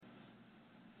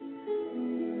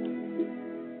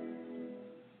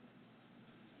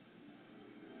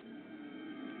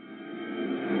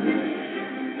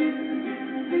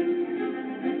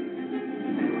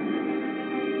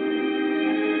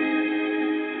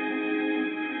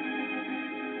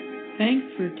Thanks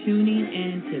for tuning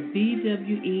in to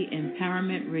BWE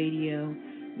Empowerment Radio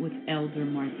with Elder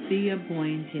Marcia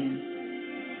Boynton.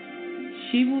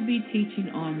 She will be teaching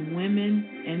on women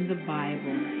in the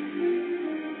Bible.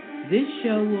 This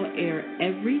show will air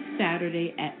every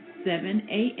Saturday at 7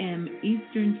 a.m.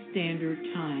 Eastern Standard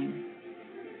Time.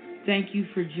 Thank you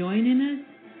for joining us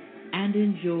and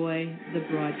enjoy the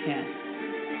broadcast.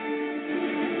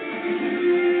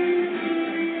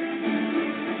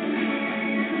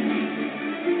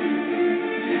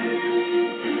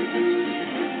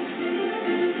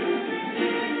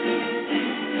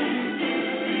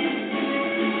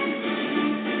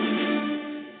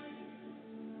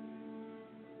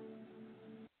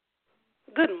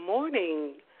 Good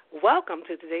morning. Welcome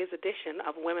to today's edition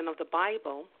of Women of the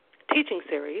Bible teaching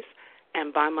series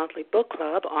and bi-monthly book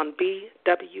club on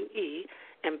BWE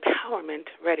Empowerment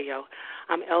Radio.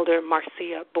 I'm Elder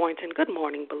Marcia Boynton. Good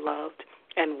morning, beloved,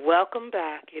 and welcome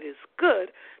back. It is good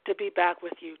to be back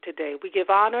with you today. We give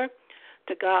honor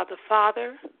to God the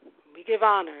Father. We give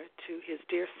honor to his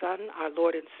dear Son, our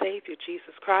Lord and Savior,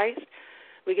 Jesus Christ.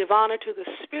 We give honor to the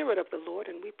Spirit of the Lord,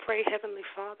 and we pray, Heavenly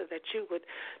Father, that you would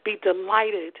be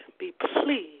delighted, be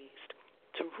pleased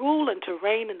to rule and to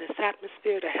reign in this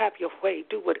atmosphere, to have your way,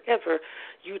 do whatever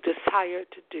you desire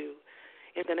to do.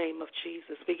 In the name of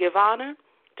Jesus, we give honor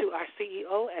to our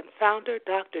CEO and founder,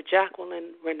 Dr.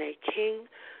 Jacqueline Renee King,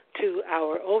 to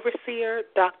our overseer,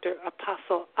 Dr.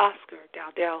 Apostle Oscar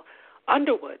Dowdell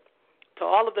Underwood, to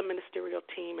all of the ministerial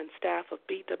team and staff of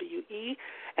BWE,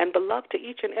 and beloved, to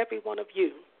each and every one of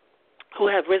you who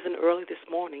have risen early this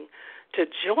morning to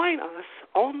join us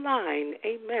online.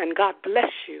 Amen. God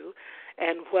bless you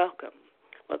and welcome.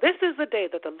 Well, this is the day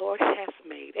that the Lord has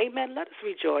made. Amen. Let us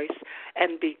rejoice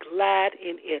and be glad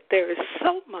in it. There is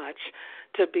so much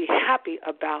to be happy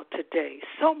about today,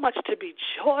 so much to be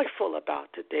joyful about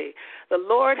today. The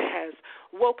Lord has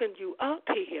woken you up.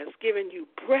 He has given you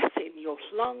breath in your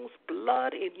lungs,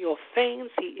 blood in your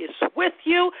veins. He is with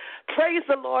you. Praise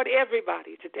the Lord,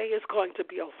 everybody. Today is going to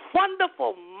be a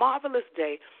wonderful, marvelous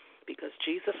day because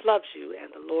Jesus loves you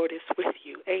and the Lord is with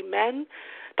you. Amen.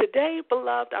 Today,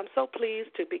 beloved, I'm so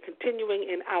pleased to be continuing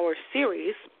in our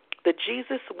series, The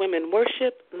Jesus Women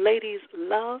Worship, Ladies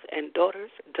Love, and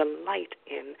Daughters Delight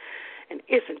in. And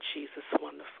isn't Jesus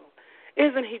wonderful?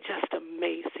 Isn't he just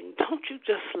amazing? Don't you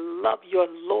just love your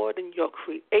Lord and your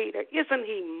Creator? Isn't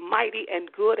he mighty and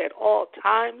good at all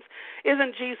times?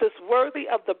 Isn't Jesus worthy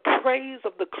of the praise,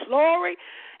 of the glory,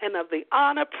 and of the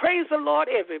honor? Praise the Lord,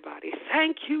 everybody.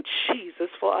 Thank you, Jesus,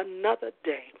 for another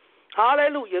day.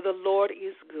 Hallelujah. The Lord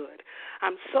is good.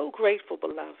 I'm so grateful,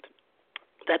 beloved,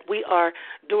 that we are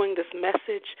doing this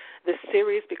message, this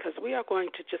series, because we are going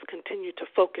to just continue to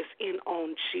focus in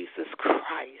on Jesus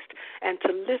Christ and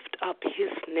to lift up his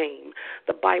name.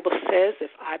 The Bible says, if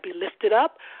I be lifted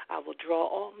up, I will draw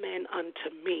all men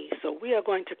unto me. So we are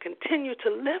going to continue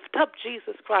to lift up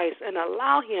Jesus Christ and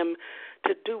allow him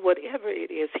to do whatever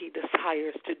it is he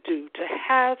desires to do, to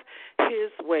have his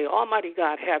way. Almighty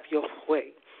God, have your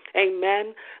way.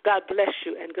 Amen. God bless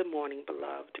you, and good morning,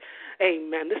 beloved.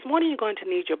 Amen. This morning you're going to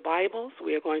need your Bibles.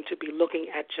 We are going to be looking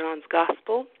at John's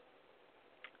Gospel.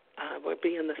 We'll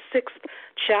be in the 6th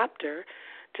chapter.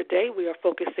 Today we are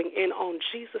focusing in on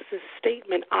Jesus'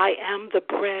 statement, I am the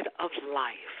bread of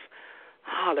life.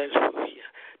 Hallelujah.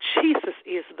 Jesus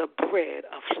is the bread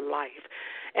of life.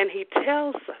 And he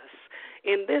tells us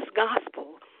in this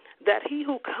gospel that he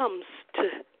who comes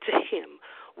to him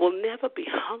will never be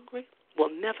hungry, will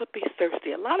never be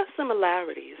thirsty. A lot of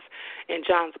similarities in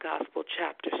John's Gospel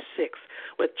chapter 6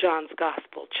 with John's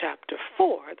Gospel chapter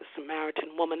 4, the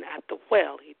Samaritan woman at the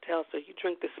well. He tells her, you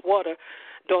drink this water,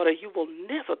 daughter, you will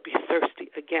never be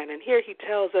thirsty again. And here he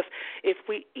tells us, if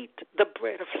we eat the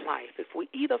bread of life, if we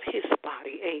eat of his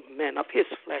body, amen, of his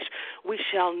flesh, we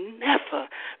shall never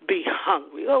be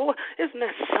hungry. Oh, isn't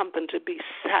that something to be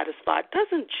satisfied?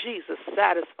 Doesn't Jesus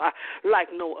satisfy like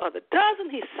no other? Doesn't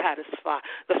he satisfy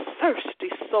the thirsty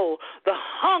soul, the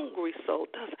hungry soul?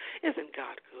 Isn't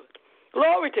God good?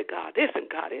 Glory to God.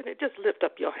 Isn't God in it? Just lift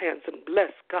up your hands and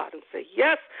bless God and say,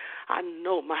 yes, I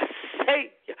know my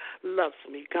Savior loves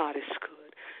me. God is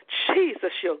good.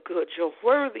 Jesus, you're good. You're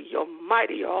worthy. You're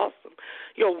mighty. You're awesome.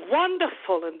 You're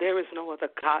wonderful, and there is no other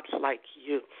God like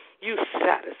you. You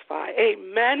satisfy.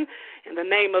 Amen. In the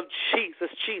name of Jesus,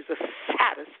 Jesus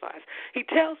satisfies. He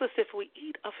tells us if we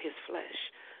eat of his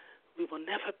flesh, we will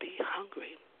never be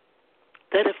hungry.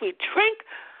 That if we drink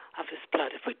of his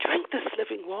blood, if we drink this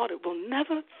living water, we'll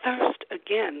never thirst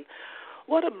again.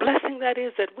 What a blessing that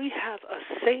is that we have a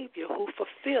Savior who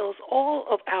fulfills all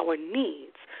of our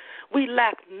needs. We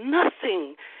lack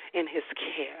nothing in his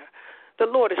care. The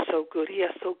Lord is so good. He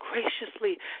has so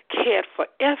graciously cared for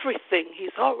everything.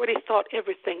 He's already thought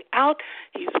everything out.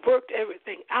 He's worked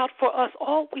everything out for us.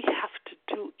 All we have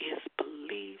to do is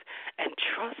believe and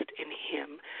trust in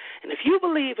him. And if you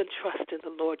believe and trust in the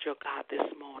Lord your God this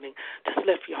morning, just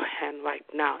lift your hand right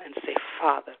now and say,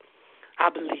 Father,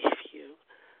 I believe you.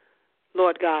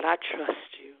 Lord God, I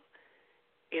trust you.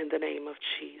 In the name of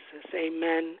Jesus.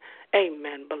 Amen.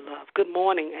 Amen, beloved. Good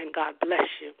morning, and God bless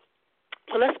you.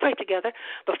 Well, let's pray together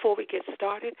before we get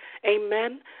started.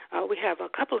 Amen. We have a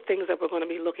couple of things that we're going to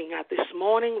be looking at this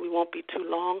morning. We won't be too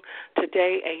long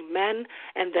today. Amen.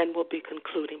 And then we'll be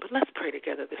concluding. But let's pray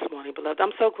together this morning, beloved.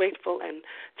 I'm so grateful and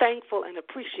thankful and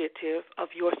appreciative of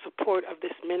your support of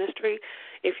this ministry.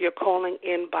 If you're calling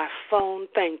in by phone,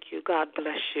 thank you. God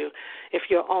bless you. If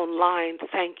you're online,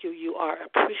 thank you. You are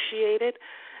appreciated.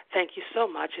 Thank you so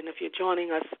much. And if you're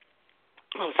joining us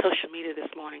on social media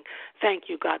this morning, thank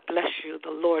you. God bless you.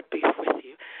 The Lord be with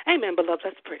you. Amen, beloved.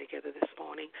 Let's pray together this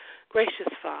morning.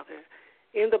 Gracious Father,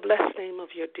 in the blessed name of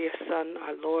your dear Son,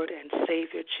 our Lord and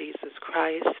Savior, Jesus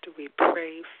Christ, we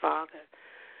pray, Father,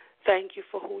 thank you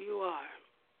for who you are.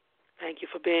 Thank you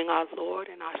for being our Lord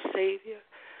and our Savior.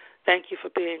 Thank you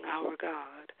for being our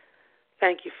God.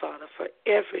 Thank you, Father, for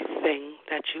everything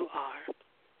that you are.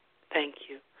 Thank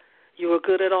you. You are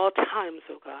good at all times,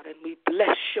 O God, and we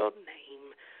bless your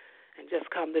name. And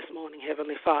just come this morning,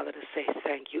 Heavenly Father, to say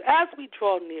thank you. As we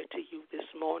draw near to you this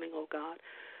morning, O God,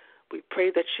 we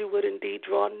pray that you would indeed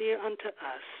draw near unto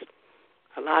us.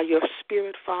 Allow your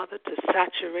Spirit, Father, to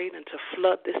saturate and to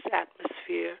flood this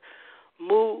atmosphere.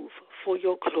 Move for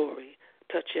your glory.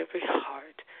 Touch every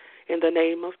heart. In the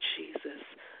name of Jesus,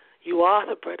 you are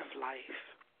the bread of life.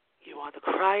 You are the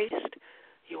Christ.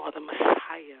 You are the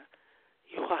Messiah.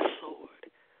 You are Lord.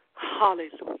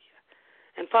 Hallelujah.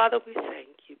 And Father, we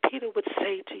thank you. Peter would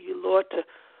say to you, Lord, to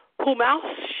whom else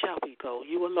shall we go?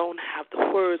 You alone have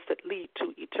the words that lead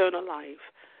to eternal life.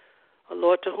 Oh,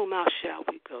 Lord, to whom else shall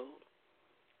we go?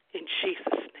 In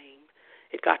Jesus' name.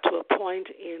 It got to a point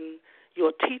in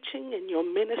your teaching, in your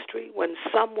ministry, when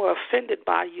some were offended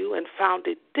by you and found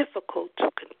it difficult to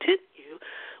continue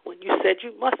when you said,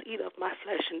 you must eat of my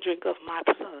flesh and drink of my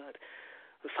blood.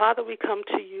 Father, we come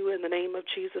to you in the name of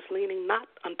Jesus, leaning not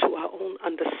unto our own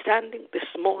understanding this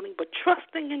morning, but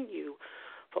trusting in you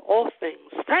for all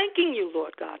things. Thanking you,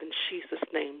 Lord God, in Jesus'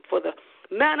 name, for the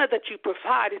manna that you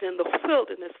provided in the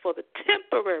wilderness, for the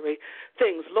temporary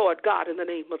things, Lord God, in the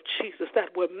name of Jesus,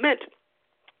 that were meant,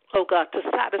 oh God, to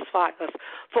satisfy us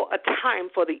for a time,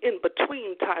 for the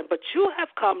in-between time. But you have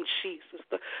come, Jesus,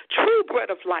 the true bread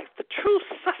of life, the true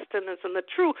sustenance, and the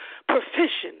true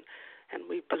provision. And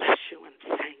we bless you and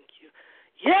thank you.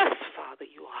 Yes, Father,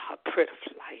 you are our bread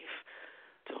of life.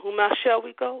 To whom else shall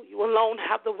we go? You alone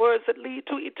have the words that lead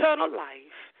to eternal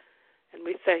life. And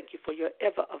we thank you for your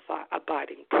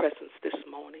ever-abiding presence this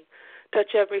morning.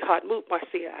 Touch every heart. Move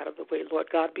Marcia out of the way, Lord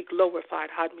God. Be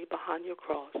glorified. Hide me behind your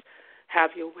cross.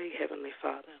 Have your way, Heavenly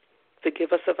Father.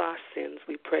 Forgive us of our sins,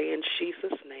 we pray in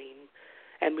Jesus' name.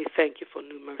 And we thank you for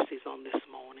new mercies on this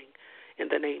morning.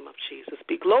 In the name of Jesus,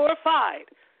 be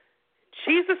glorified.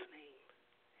 Jesus' name,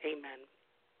 amen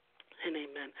and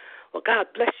amen. Well, God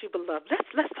bless you, beloved.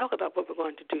 Let's talk about what we're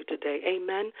going to do today.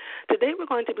 Amen. Today we're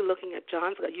going to be looking at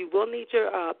John's. You will need your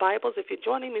Bibles. If you're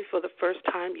joining me for the first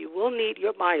time, you will need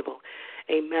your Bible.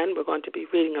 Amen. We're going to be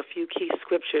reading a few key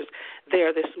scriptures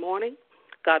there this morning.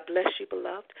 God bless you,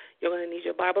 beloved. You're going to need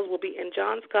your Bibles. We'll be in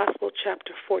John's Gospel,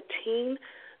 chapter 14.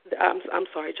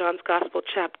 John's Gospel,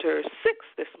 chapter 6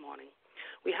 this morning.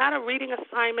 We had a reading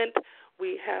assignment.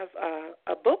 We have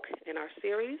a book in our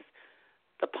series,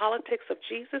 The Politics of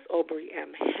Jesus, Aubrey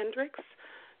M. Hendricks.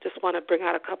 Just want to bring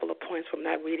out a couple of points from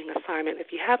that reading assignment.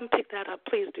 If you haven't picked that up,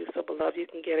 please do so, beloved. You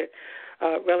can get it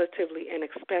relatively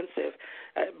inexpensive.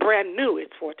 Brand new,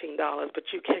 it's $14, but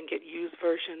you can get used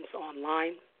versions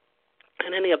online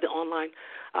and any of the online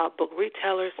book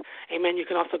retailers. Amen. You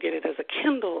can also get it as a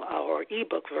Kindle or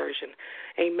ebook version.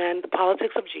 Amen. The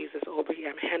Politics of Jesus, Aubrey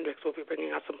M. Hendricks will be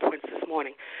bringing out some points this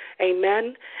morning.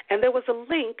 Amen. And there was a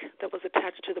link that was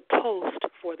attached to the post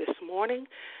for this morning.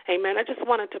 Amen. I just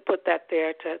wanted to put that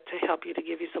there to help you, to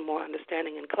give you some more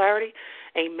understanding and clarity.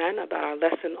 Amen. About our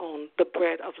lesson on the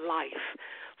bread of life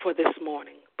for this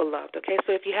morning, beloved. Okay,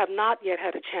 so if you have not yet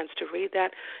had a chance to read that,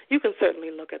 you can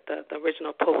certainly look at the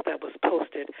original post that was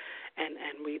posted and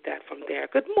read that from there.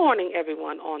 Good morning,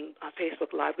 everyone on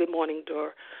Facebook Live. Good morning,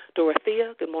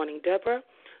 Dorothea. Good morning, Deborah.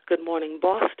 Good morning,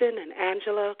 Boston and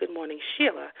Angela. Good morning,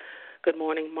 Sheila. Good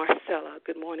morning, Marcella.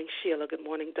 Good morning, Sheila. Good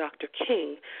morning, Dr.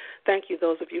 King. Thank you,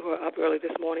 those of you who are up early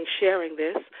this morning sharing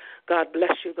this. God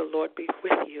bless you. The Lord be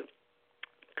with you.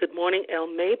 Good morning, El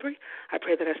Mabry. I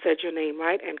pray that I said your name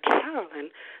right. And Carolyn,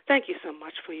 thank you so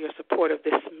much for your support of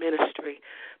this ministry.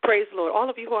 Praise the Lord. All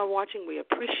of you who are watching, we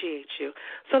appreciate you.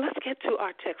 So let's get to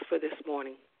our text for this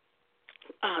morning.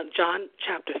 John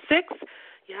chapter 6.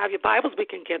 You have your Bibles. We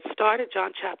can get started.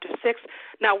 John chapter 6.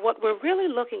 Now, what we're really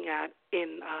looking at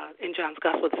in John's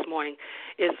Gospel this morning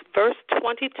is verse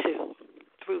 22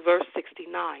 through verse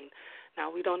 69.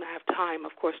 Now, we don't have time,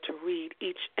 of course, to read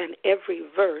each and every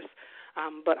verse,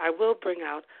 but I will bring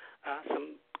out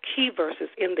some key verses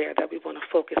in there that we want to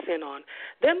focus in on.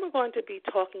 Then we're going to be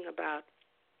talking about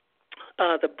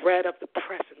the bread of the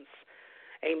presence.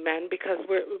 Amen. Because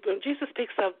when Jesus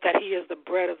speaks of that he is the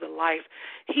bread of the life,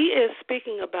 he is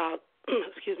speaking about,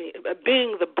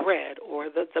 being the bread or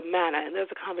the manna. And there's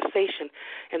a conversation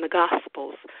in the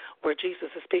Gospels where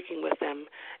Jesus is speaking with them,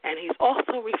 and he's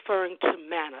also referring to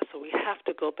manna. So we have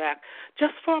to go back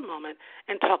just for a moment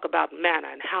and talk about manna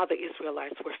and how the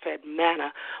Israelites were fed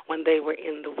manna when they were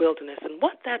in the wilderness and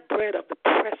what that bread of the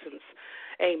presence,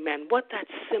 amen, what that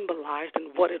symbolized and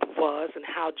what it was and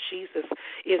how Jesus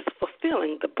is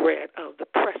fulfilling the bread of the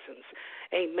presence.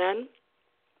 Amen.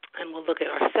 And we'll look at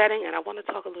our setting, and I want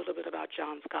to talk a little bit about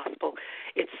John's Gospel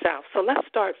itself. So let's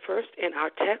start first in our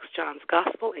text, John's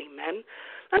Gospel. Amen.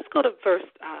 Let's go to verse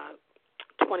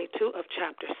 22 of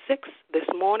chapter 6 this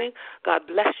morning. God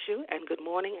bless you, and good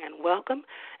morning, and welcome,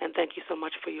 and thank you so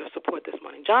much for your support this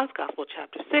morning. John's Gospel,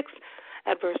 chapter 6,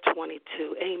 at verse 22.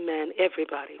 Amen,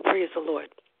 everybody. Praise the Lord.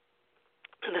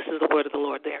 And this is the word of the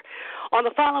Lord there. On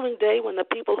the following day, when the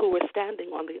people who were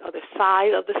standing on the other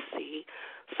side of the sea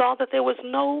saw that there was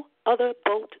no other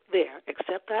boat there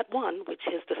except that one which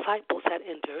his disciples had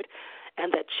entered,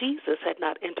 and that Jesus had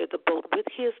not entered the boat with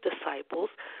his disciples,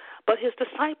 but his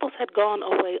disciples had gone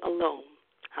away alone.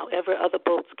 However, other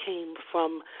boats came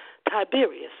from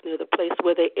Tiberias, near the place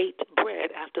where they ate bread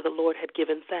after the Lord had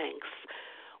given thanks.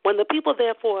 When the people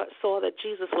therefore saw that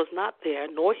Jesus was not there,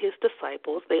 nor his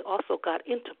disciples, they also got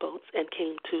into boats and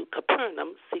came to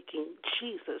Capernaum seeking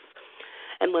Jesus.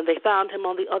 And when they found him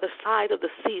on the other side of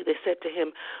the sea, they said to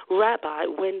him, Rabbi,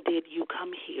 when did you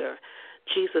come here?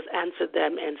 Jesus answered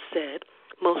them and said,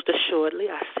 Most assuredly,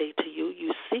 I say to you,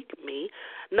 you seek me,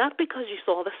 not because you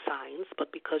saw the signs,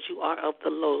 but because you are of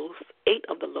the loaves, ate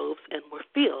of the loaves, and were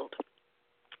filled.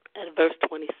 And verse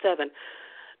 27,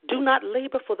 do not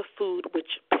labor for the food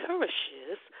which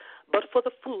perishes, but for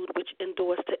the food which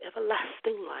endures to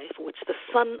everlasting life, which the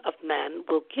Son of Man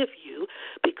will give you,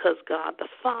 because God the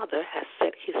Father has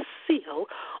set his seal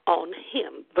on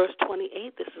him. Verse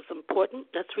 28, this is important.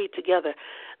 Let's read together.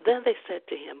 Then they said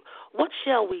to him, What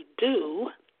shall we do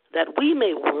that we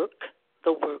may work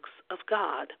the works of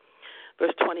God?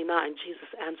 Verse 29, Jesus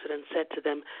answered and said to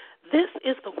them, This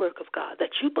is the work of God,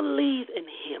 that you believe in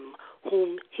him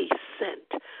whom he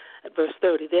sent. At verse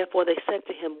 30, therefore they said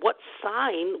to him, What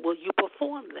sign will you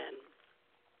perform then,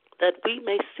 that we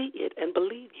may see it and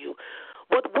believe you?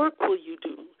 What work will you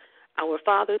do? Our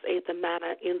fathers ate the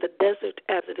manna in the desert,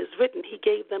 as it is written, he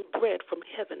gave them bread from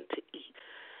heaven to eat.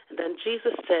 And then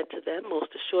Jesus said to them, Most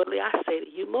assuredly I say to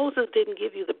you, Moses didn't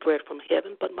give you the bread from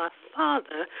heaven, but my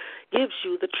Father gives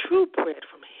you the true bread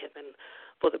from heaven.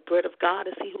 For the bread of God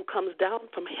is he who comes down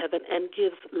from heaven and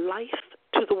gives life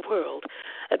to the world.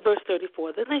 At verse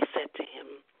 34, then they said to him,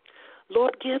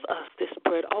 Lord, give us this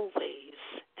bread always.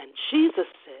 And Jesus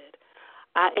said,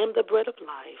 I am the bread of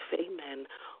life. Amen.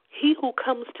 He who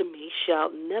comes to me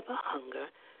shall never hunger,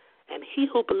 and he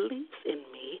who believes in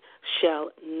me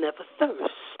shall never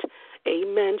thirst.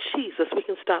 Amen, Jesus. We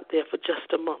can stop there for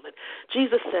just a moment.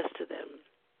 Jesus says to them,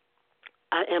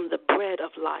 I am the bread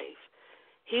of life.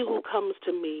 He who comes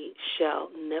to me shall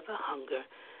never hunger,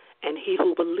 and he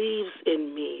who believes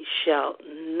in me shall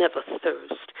never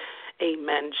thirst.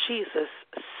 Amen. Jesus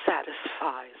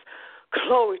satisfies.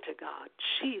 Glory to God.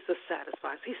 Jesus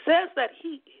satisfies. He says that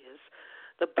he is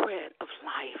the bread of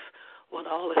life. Well,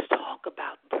 all this talk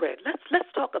about bread.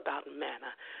 Let's talk about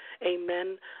manna.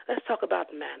 Amen. Let's talk about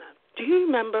manna. Do you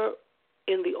remember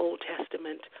in the Old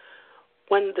Testament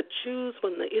when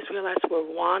the Israelites were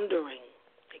wandering,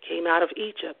 they came out of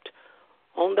Egypt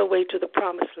on their way to the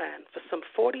Promised Land for some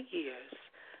 40 years.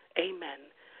 Amen.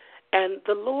 And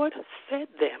the Lord fed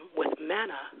them with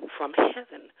manna from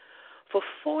heaven for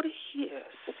 40 years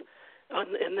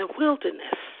in the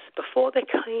wilderness. Before they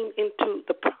came into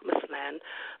the Promised Land,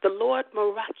 the Lord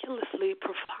miraculously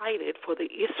provided for the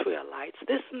Israelites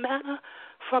this manna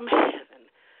from heaven.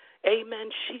 Amen,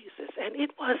 Jesus. And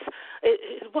it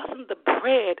wasn't the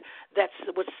bread that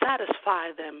would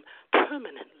satisfy them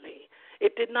permanently.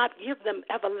 It did not give them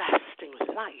everlasting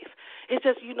life. It's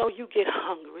just, you get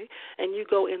hungry and you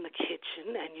go in the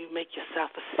kitchen and you make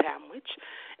yourself a sandwich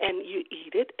and you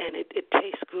eat it and it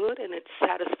tastes good and it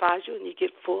satisfies you and you get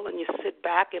full and you sit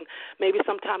back and maybe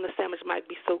sometime the sandwich might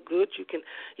be so good you can,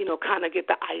 kind of get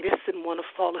the itis and want to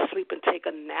fall asleep and take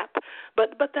a nap.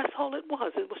 But that's all it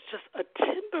was. It was just a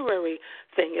temporary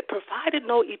thing. It provided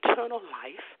no eternal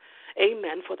life.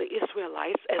 Amen, for the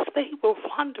Israelites as they were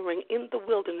wandering in the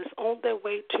wilderness on their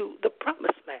way to the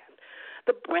promised land.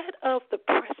 The bread of the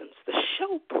presence, the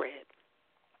showbread,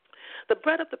 the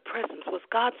bread of the presence was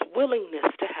God's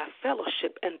willingness to have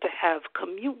fellowship and to have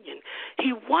communion.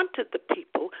 He wanted the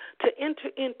people to enter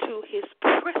into his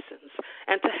presence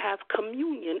and to have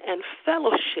communion and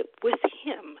fellowship with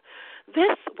him.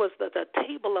 This was the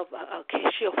table of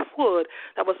acacia wood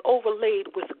that was overlaid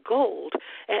with gold.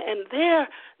 And there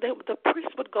the priest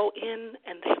would go in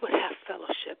and they would have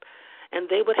fellowship and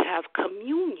they would have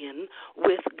communion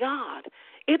with God.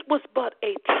 It was but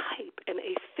a type and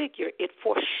a figure. It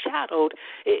foreshadowed.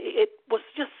 It was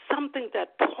just something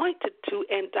that pointed to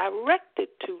and directed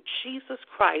to Jesus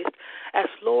Christ as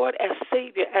Lord, as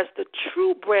Savior, as the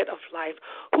true bread of life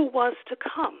who was to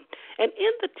come. And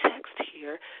in the text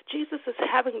here, Jesus is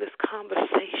having this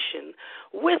conversation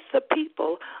with the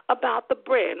people about the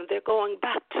bread. And they're going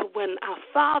back to when our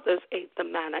fathers ate the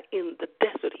manna in the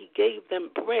desert. He gave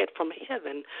them bread from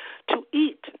heaven to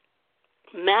eat.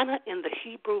 Manna in the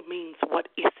Hebrew means, what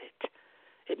is it?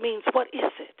 It means, what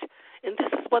is it? And this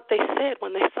is what they said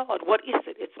when they saw it. What is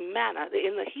it? It's manna.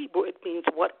 In the Hebrew, it means,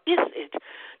 what is it?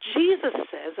 Jesus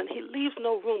says, and he leaves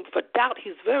no room for doubt.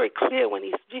 He's very clear when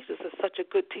Jesus is such a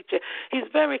good teacher.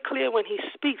 He's very clear when he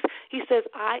speaks. He says,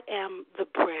 I am the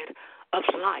bread of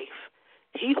life.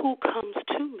 He who comes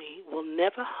to me will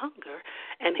never hunger,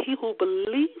 and he who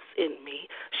believes in me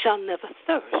shall never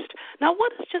thirst. Now,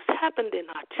 what has just happened in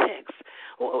our text?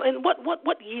 And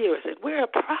what year is it? We're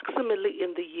approximately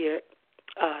in the year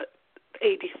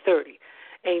AD 30.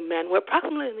 Amen. We're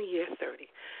approximately in the year 30.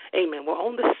 Amen. We're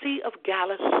on the Sea of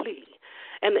Galilee.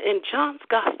 And in John's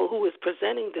Gospel, who is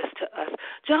presenting this to us,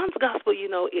 John's Gospel,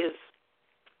 is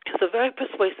a very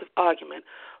persuasive argument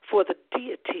for the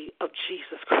deity of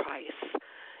Jesus Christ.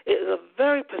 It is a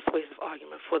very persuasive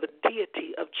argument for the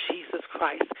deity of Jesus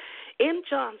Christ. In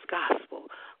John's Gospel,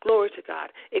 glory to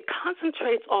God, it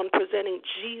concentrates on presenting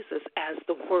Jesus as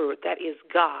the Word, that is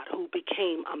God, who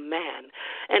became a man.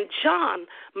 And John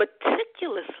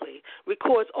meticulously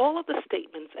records all of the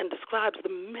statements and describes the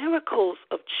miracles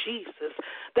of Jesus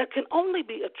that can only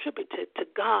be attributed to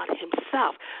God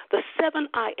himself. The 7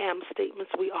 I am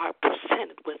statements we are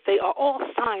presented with, they are all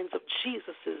signs of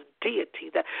Jesus'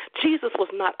 deity, that Jesus was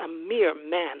not a mere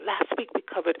man. Last week we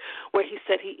covered where he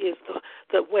said he is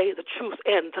the way, the truth,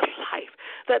 and the life.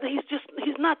 That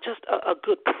he's not just a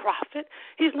good prophet.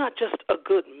 He's not just a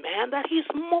good man. That he's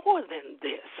more than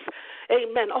this.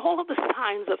 Amen. All of the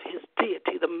signs of his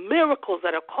deity, the miracles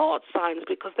that are called signs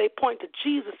because they point to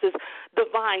Jesus'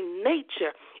 divine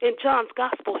nature. In John's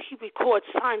Gospel, he records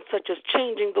signs such as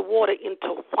changing the water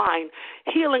into wine,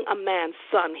 healing a man's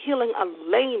son, healing a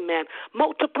lame man,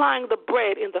 multiplying the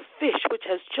bread in the fish, which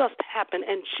has just happened,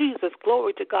 and Jesus,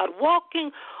 glory to God,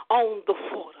 walking on the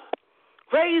water,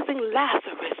 raising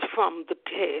Lazarus from the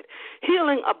dead,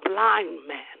 healing a blind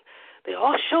man. They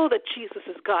all show that Jesus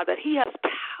is God, that he has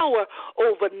power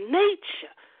over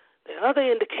nature. There are other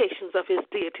indications of his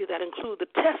deity that include the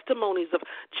testimonies of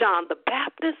John the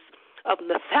Baptist, of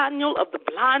Nathanael, of the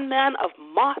blind man, of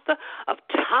Martha, of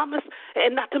Thomas,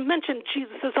 and not to mention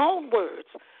Jesus' own words.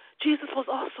 Jesus was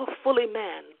also fully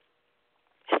man.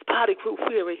 His body grew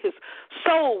weary. His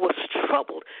soul was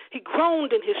troubled. He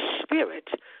groaned in his spirit.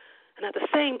 And at the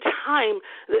same time,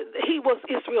 he was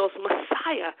Israel's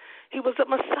Messiah. He was a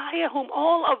Messiah whom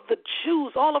all of the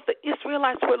Jews, all of the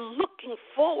Israelites were looking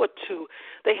forward to.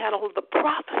 They had all of the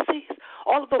prophecies,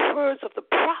 all of the words of the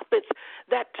prophets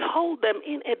that told them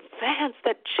in advance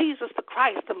that Jesus the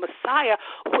Christ, the Messiah,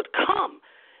 would come.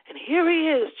 And here he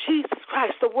is, Jesus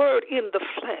Christ, the Word in the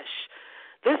flesh.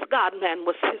 This God-man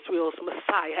was Israel's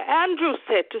Messiah. Andrew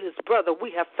said to his brother,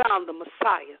 we have found the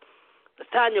Messiah.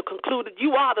 Nathanael concluded,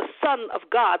 you are the Son of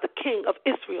God, the King of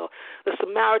Israel. The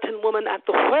Samaritan woman at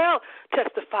the well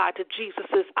testified to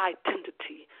Jesus'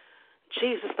 identity.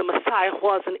 Jesus, the Messiah,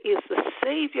 was and is the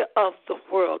Savior of the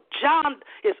world. John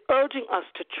is urging us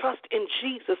to trust in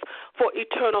Jesus for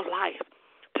eternal life.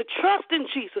 To trust in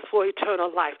Jesus for eternal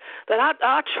life. That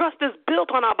our trust is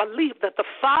built on our belief that the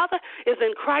Father is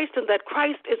in Christ and that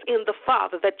Christ is in the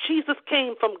Father. That Jesus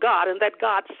came from God and that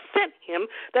God sent him.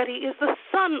 That he is the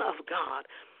Son of God.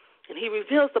 And he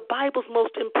reveals the Bible's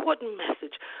most important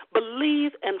message.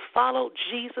 Believe and follow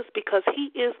Jesus because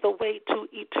he is the way to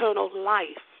eternal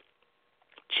life.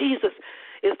 Jesus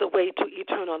is the way to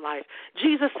eternal life.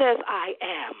 Jesus says, I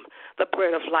am the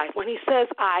bread of life. When he says,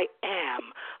 I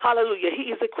am, hallelujah, he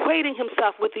is equating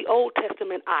himself with the Old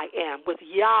Testament I am, with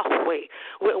Yahweh,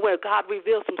 where God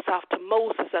reveals himself to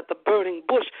Moses at the burning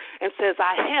bush and says,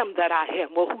 I am that I am.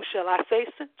 Well, who shall I say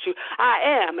sent you? I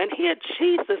am. And here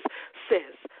Jesus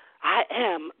says, I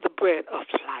am the bread of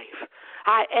life.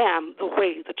 I am the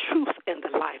way, the truth, and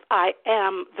the life. I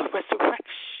am the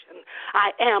resurrection.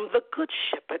 I am the good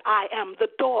shepherd. I am the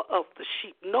door of the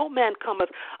sheep. No man cometh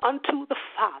unto the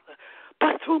Father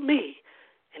but through me.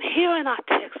 And here in our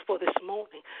text for this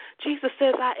morning, Jesus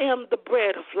says, I am the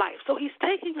bread of life. So he's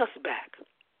taking us back.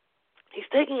 He's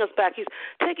taking us back. He's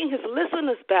taking his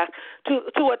listeners back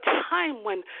to a time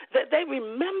when they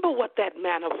remember what that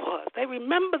manna was. They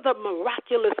remember the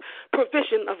miraculous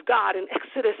provision of God in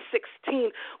Exodus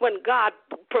 16 when God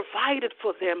provided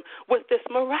for them with this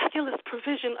miraculous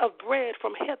provision of bread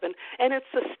from heaven, and it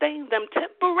sustained them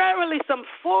temporarily some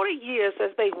 40 years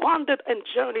as they wandered and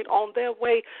journeyed on their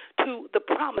way to the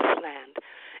promised land.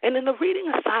 And in the reading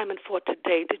assignment for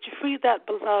today, did you read that,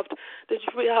 beloved? Did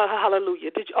you read,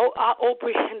 hallelujah,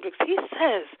 Aubrey Hendricks, he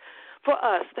says for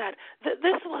us that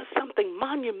this was something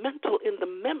monumental in the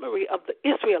memory of the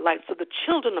Israelites, of the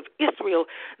children of Israel,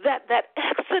 that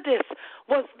Exodus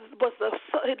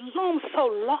it loomed so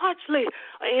largely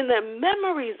in their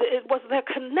memories. It was their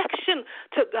connection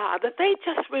to God, that they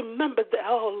just remembered that,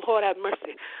 oh, Lord have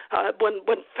mercy,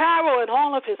 when Pharaoh and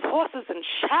all of his horses and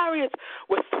chariots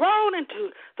were thrown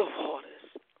into the waters,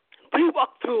 we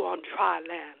walked through on dry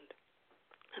land.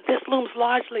 And this looms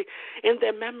largely in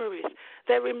their memories.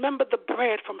 They remember the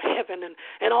bread from heaven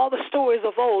and all the stories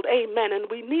of old. Amen.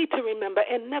 And we need to remember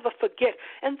and never forget.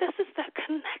 And this is their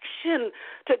connection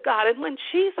to God. And when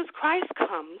Jesus Christ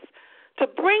comes to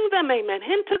bring them, amen,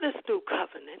 into this new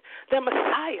covenant, their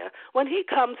Messiah, when he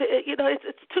comes,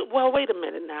 it's too, well, wait a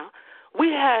minute now. We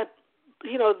had,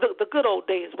 the good old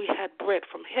days, we had bread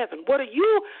from heaven. What are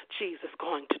you, Jesus,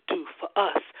 going to do for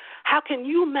us? How can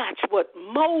you match what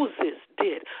Moses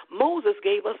did? Moses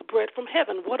gave us bread from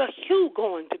heaven. What are you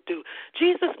going to do?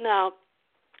 Jesus now,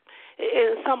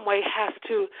 in some way, has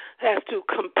to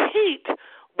compete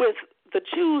with the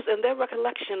Jews and their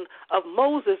recollection of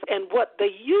Moses and what they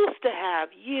used to have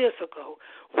years ago,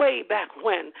 way back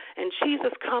when. And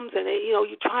Jesus comes and, you're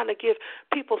trying to give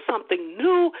people something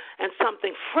new and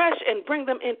something fresh and bring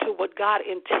them into what God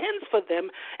intends for them,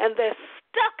 and they're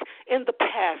stuck in the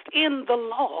past, in the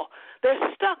law. They're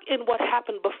stuck in what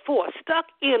happened before, stuck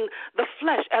in the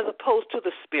flesh as opposed to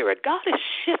the spirit. God is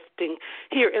shifting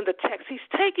here in the text. He's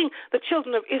taking the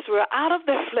children of Israel out of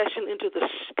their flesh and into the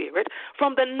spirit,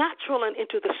 from the natural and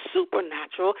into the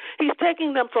supernatural. He's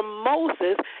taking them from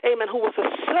Moses, amen, who was a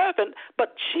servant,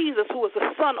 but Jesus, who was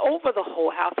a son over the whole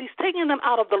house. He's taking them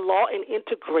out of the law and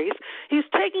into grace. He's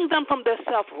taking them from their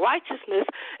self-righteousness,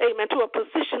 amen, to a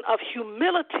position of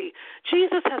humility.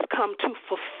 Jesus has come to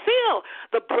fulfill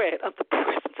the bread of the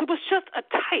presence. It was just a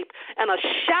type and a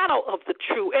shadow of the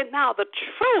true. And now the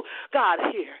true God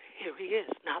here he is.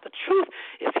 Now the truth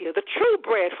is here. The true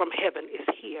bread from heaven is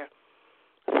here.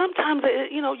 Sometimes,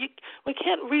 we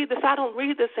can't read this. I don't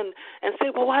read this and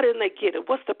say, well, why didn't they get it?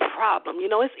 What's the problem?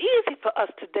 It's easy for us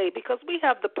today because we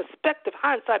have the perspective,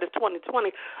 hindsight is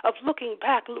 20/20, of looking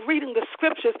back, reading the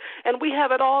scriptures, and we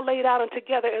have it all laid out and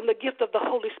together in the gift of the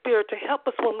Holy Spirit to help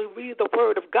us when we read the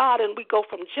Word of God, and we go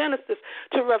from Genesis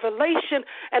to Revelation,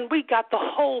 and we got the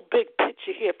whole big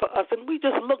picture here for us, and we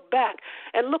just look back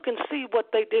and look and see what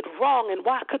they did wrong and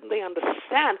why couldn't they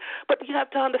understand. But you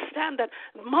have to understand that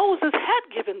Moses had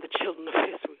given the children of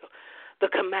Israel the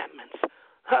commandments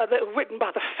written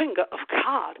by the finger of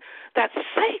God. That's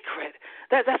sacred.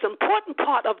 That's an important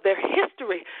part of their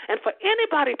history. And for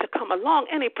anybody to come along,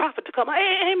 any prophet to come,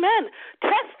 amen,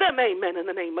 test them, amen, in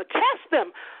the name of test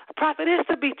them. A prophet is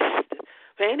to be tested.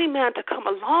 For any man to come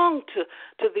along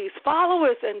to these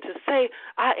followers and to say,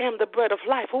 I am the bread of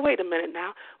life. Well, wait a minute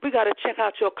now. We got to check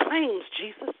out your claims,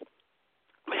 Jesus.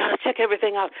 We got to check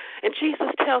everything out. And Jesus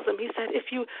tells them, he said,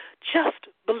 if you just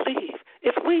believe,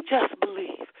 if we just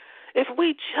believe,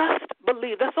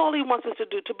 that's all he wants us to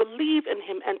do, to believe in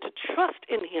him and to trust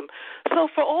in him. So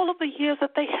for all of the years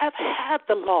that they have had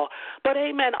the law, but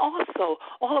amen, also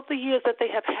all of the years that they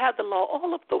have had the law,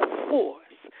 all of the wars,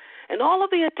 and all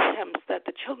of the attempts that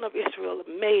the children of Israel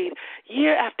have made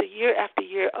year after year after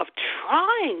year of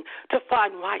trying to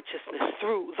find righteousness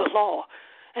through the law,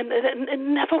 And it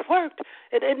never worked.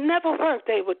 It never worked.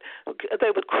 They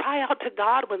would cry out to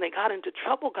God when they got into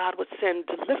trouble. God would send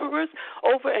deliverers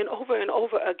over and over and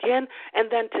over again, and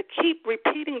then to keep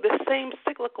repeating the same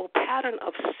cyclical pattern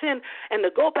of sin and to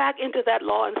go back into that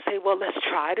law and say, well, let's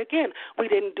try it again. We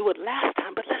didn't do it last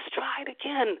time, but let's try it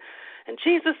again. And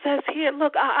Jesus says here,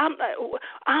 look,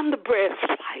 I'm the bread of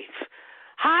life.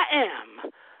 I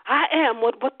am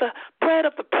what the bread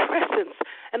of the presence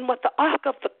and what the ark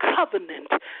of the covenant,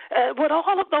 what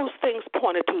all of those things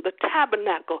pointed to, the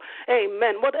tabernacle,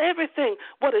 amen, what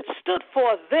it stood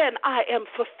for then. I am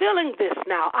fulfilling this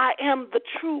now. I am the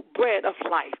true bread of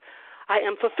life. I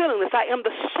am fulfilling this. I am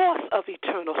the source of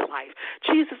eternal life.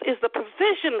 Jesus is the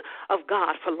provision of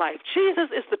God for life. Jesus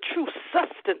is the true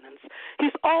sustenance.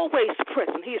 He's always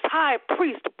present. He's high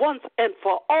priest once and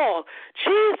for all.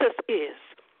 Jesus is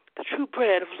the true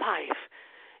bread of life.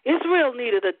 Israel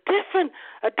needed a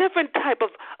different type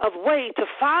of way to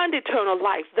find eternal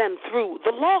life than through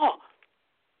the law.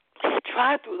 They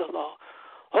tried through the law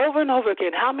over and over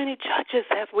again. How many judges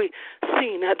have we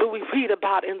seen? Do we read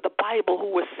about in the Bible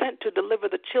who were sent to deliver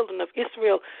the children of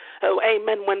Israel?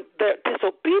 Amen. When their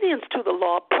disobedience to the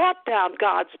law brought down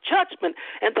God's judgment,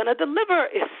 and then a deliverer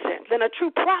is sent, then a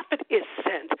true prophet is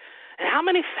sent. And how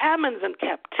many famines and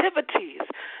captivities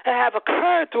have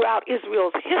occurred throughout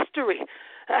Israel's history?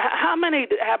 How many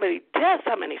deaths,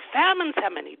 how many famines, how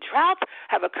many droughts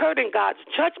have occurred in God's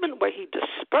judgment where he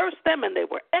dispersed them and they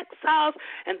were exiles,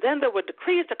 and then there were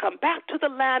decrees to come back to the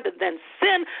land, and then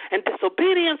sin and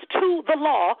disobedience to the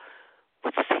law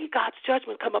would see God's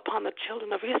judgment come upon the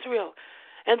children of Israel.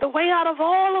 And the way out of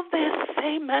all of this,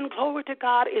 amen, glory to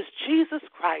God, is Jesus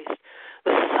Christ,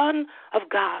 the Son of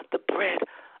God, the bread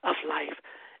of life.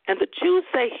 And the Jews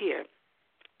say here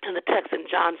in the text in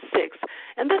John 6,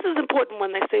 and this is important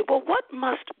when they say, well, what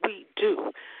must we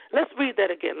do? Let's read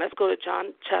that again. Let's go to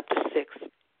John chapter 6.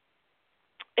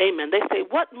 Amen. They say,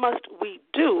 what must we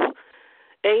do?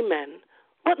 Amen.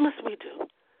 What must we do?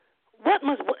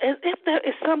 If there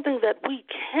is something that we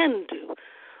can do,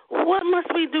 what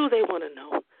must we do, they want to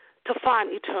know, to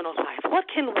find eternal life? What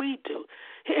can we do?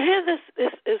 Here is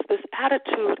this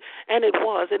attitude, and it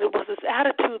was this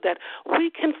attitude that we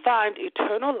can find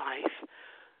eternal life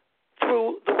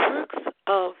through the works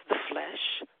of the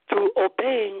flesh, through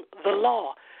obeying the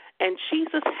law. And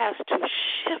Jesus has to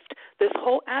shift this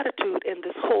whole attitude and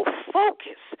this whole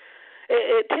focus.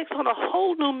 It takes on a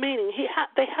whole new meaning.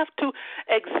 They have to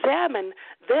examine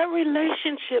their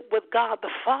relationship with God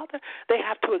the Father. They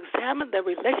have to examine their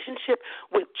relationship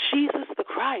with Jesus the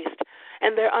Christ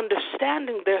and their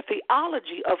understanding, their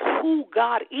theology of who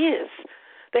God is.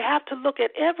 They have to look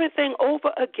at everything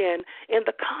over again in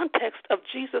the context of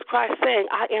Jesus Christ saying,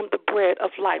 I am the bread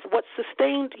of life. What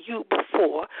sustained you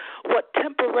before, what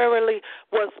temporarily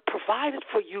was provided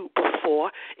for you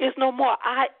before, is no more.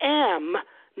 I am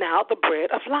now the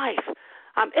bread of life.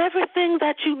 I'm everything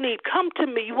that you need. Come to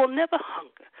me. You will never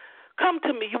hunger. Come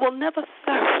to me. You will never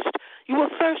thirst. You will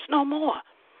thirst no more.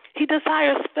 He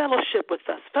desires fellowship with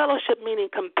us. Fellowship meaning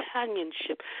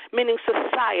companionship, meaning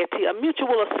society, a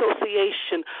mutual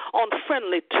association on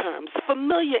friendly terms,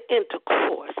 familiar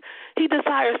intercourse. He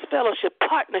desires fellowship,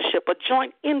 partnership, a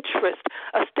joint interest,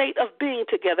 a state of being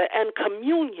together, and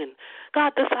communion.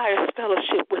 God desires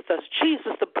fellowship with us.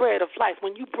 Jesus, the bread of life.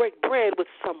 When you break bread with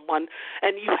someone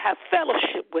and you have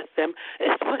fellowship with them,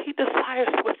 it's what he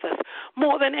desires with us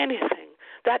more than anything.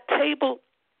 That table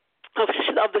of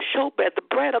the showbread, the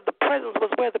bread of the presence,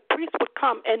 was where the priest would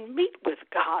come and meet with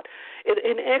God.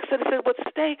 In Exodus, it would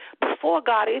stay before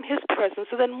God in his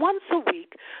presence. And then once a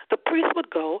week, the priest would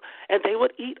go and they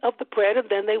would eat of the bread, and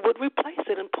then they would replace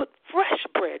it and put fresh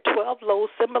bread, 12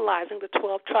 loaves symbolizing the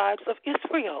 12 tribes of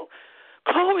Israel.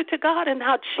 Glory to God. And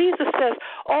now Jesus says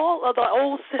all of the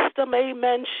old system,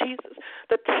 amen, Jesus,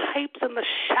 the types and the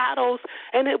shadows,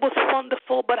 and it was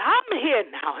wonderful. But I'm here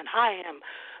now, and I am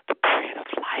the bread of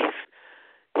life.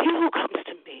 He who comes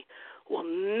to me will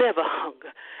never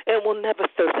hunger and will never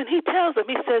thirst. And he tells them,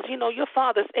 he says, your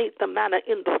fathers ate the manna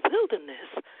in the wilderness,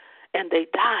 and they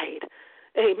died.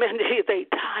 Amen. They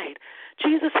died.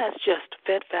 Jesus has just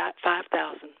fed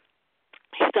 5,000.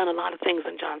 He's done a lot of things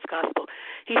in John's gospel.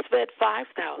 He's fed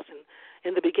 5,000.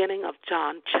 In the beginning of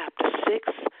John chapter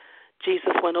 6,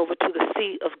 Jesus went over to the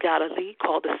Sea of Galilee,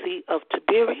 called the Sea of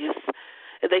Tiberias.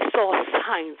 They saw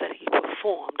signs that he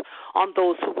performed on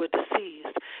those who were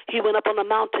diseased. He went up on the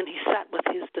mountain. He sat with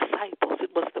his disciples. It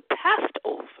was the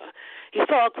Passover. He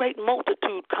saw a great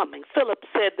multitude coming. Philip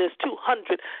said there's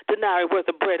 200 denarii worth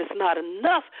of bread. It's not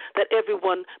enough that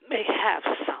everyone may have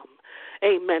some.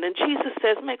 Amen. And Jesus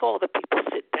says, make all the people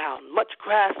sit down. Much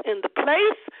grass in the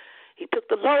place. He took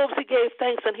the loaves, he gave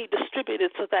thanks, and he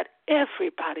distributed so that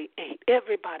everybody ate,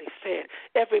 everybody fed,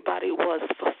 everybody was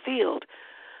fulfilled.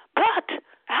 But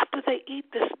after they eat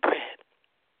this bread,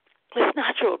 this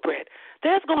natural bread,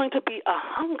 there's going to be a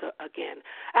hunger again.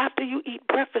 After you eat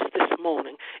breakfast this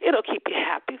morning, it'll keep you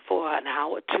happy for an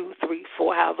hour, 2, 3,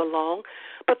 4, however long.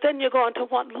 But then you're going to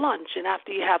want lunch. And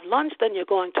after you have lunch, then you're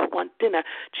going to want dinner.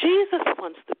 Jesus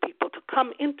wants the people to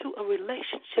come into a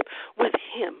relationship with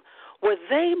him where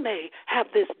they may have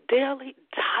this daily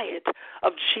diet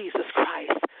of Jesus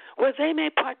Christ, where they may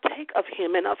partake of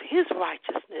him and of his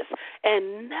righteousness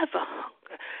and never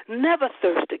hunger, never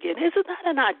thirst again. Isn't that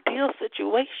an ideal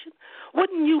situation?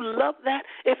 Wouldn't you love that?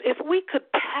 If we could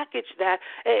package that,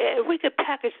 if we could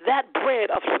package that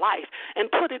bread of life and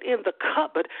put it in the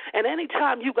cupboard, and any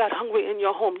time you got hungry in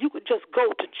your home, you could just go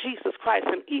to Jesus Christ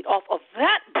and eat off of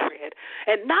that bread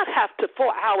and not have to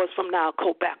 4 hours from now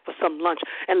go back for some lunch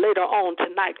and later on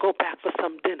tonight go back for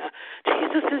some dinner.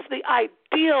 Jesus is the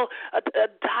ideal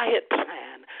diet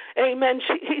plan. Amen.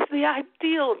 He's the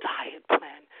ideal diet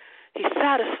plan. He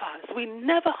satisfies. We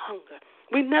never hunger.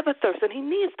 We never thirst. And he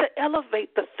needs to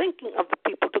elevate the thinking of the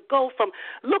people to go from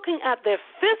looking at their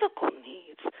physical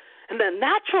needs and their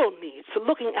natural needs to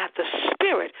looking at the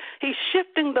spirit. He's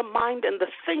shifting the mind and the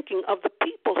thinking of the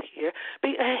people here.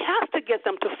 He has to get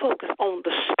them to focus on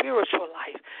the spiritual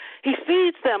life. He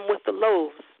feeds them with the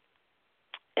loaves,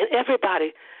 and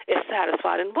everybody is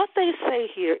satisfied. And what they say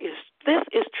here is, this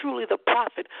is truly the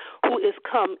prophet who is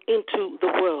come into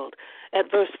the world. At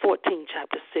verse 14,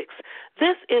 chapter 6.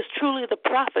 This is truly the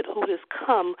prophet who has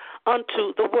come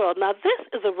unto the world. Now, this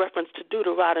is a reference to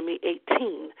Deuteronomy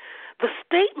 18. The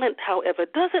statement, however,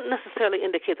 doesn't necessarily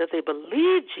indicate that they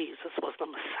believe Jesus was the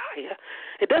Messiah.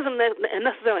 It doesn't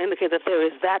necessarily indicate that there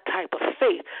is that type of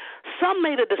faith. Some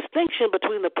made a distinction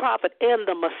between the prophet and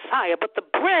the Messiah, but the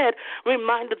bread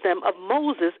reminded them of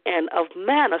Moses and of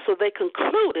manna, so they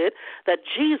concluded that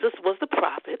Jesus was the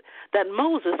prophet that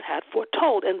Moses had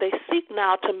foretold, and they seek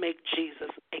now to make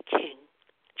Jesus a king.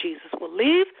 Jesus will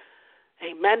leave.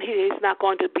 Amen. He is not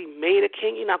going to be made a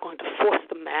king. You're not going to force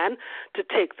the man to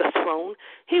take the throne.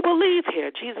 He will leave here.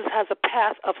 Jesus has a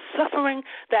path of suffering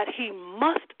that he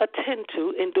must attend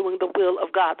to in doing the will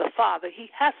of God the Father. He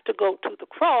has to go to the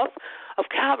cross of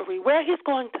Calvary where he's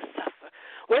going to suffer,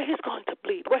 where he's going to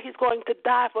bleed, where he's going to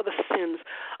die for the sins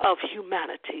of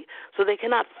humanity. So they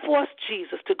cannot force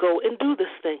Jesus to go and do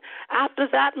this thing. After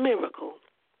that miracle,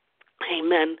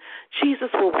 amen, Jesus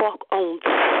will walk on the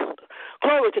water.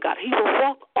 Glory to God. He will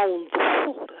walk on the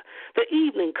water. The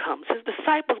evening comes. His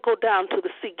disciples go down to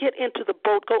the sea, get into the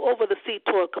boat, go over the sea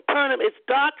toward Capernaum. It's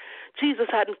dark. Jesus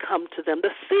hadn't come to them. The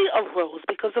sea arose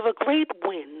because of a great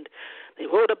wind. They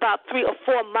rowed about 3 or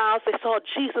 4 miles. They saw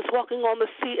Jesus walking on the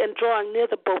sea and drawing near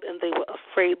the boat, and they were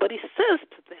afraid. But he says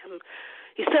to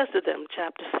them,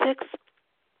 chapter 6,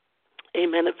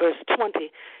 amen, at verse 20,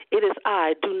 it is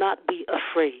I, do not be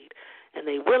afraid. And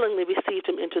they willingly received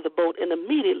him into the boat, and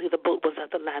immediately the boat was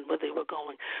at the land where they were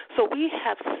going. So we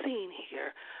have seen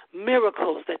here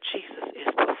miracles that Jesus is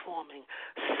performing,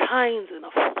 signs and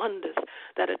wonders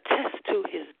that attest to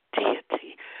his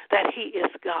deity, that he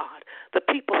is God. The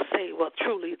people say, well,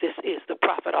 truly, this is the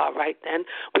prophet. All right, then.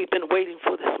 We've been waiting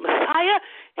for this Messiah.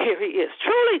 Here he is.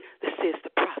 Truly, this is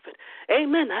the prophet.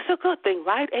 Amen. That's a good thing,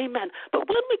 right? Amen. But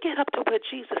when we get up to where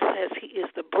Jesus says he is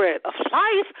the bread of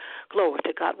life, glory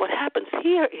to God, what happens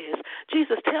here is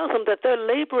Jesus tells them that they're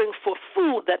laboring for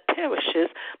food that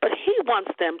perishes, but he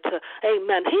wants them to,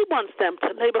 amen, he wants them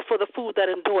to labor for the food that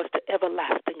endures to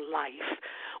everlasting life,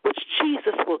 which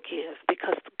Jesus will give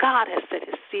because God has set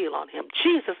his seal on him.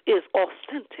 Jesus is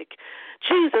authentic.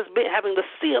 Jesus having the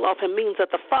seal of him means that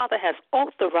the Father has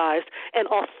authorized and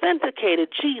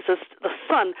authenticated Jesus, the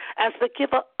Son, as the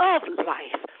giver of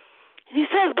life. He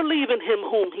says, believe in him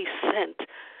whom he sent.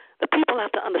 The people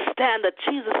have to understand that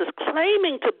Jesus is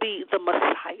claiming to be the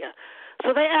Messiah.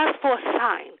 So they ask for a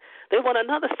sign. They want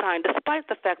another sign, despite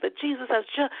the fact that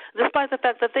despite the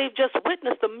fact that they've just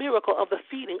witnessed the miracle of the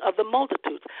feeding of the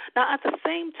multitudes. Now, at the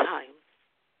same time,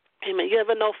 amen, you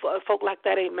ever know folk like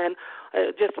that, amen,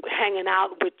 just hanging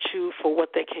out with you for what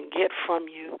they can get from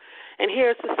you. And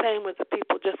here it's the same with the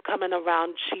people just coming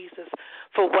around Jesus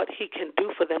for what he can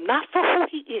do for them, not for who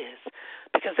he is,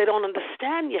 because they don't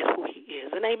understand yet who he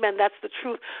is. And amen, that's the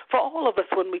truth for all of us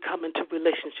when we come into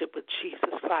relationship with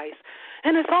Jesus Christ.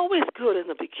 And it's always good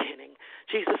in the beginning.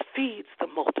 Jesus feeds the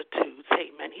multitudes,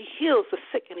 amen. He heals the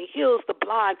sick and he heals the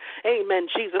blind, amen,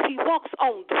 Jesus. He walks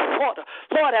on the water.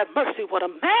 Lord have mercy, what a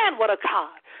man, what a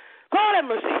God. Lord have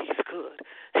mercy, he's good.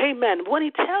 Amen. When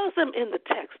he tells them in the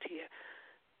text here,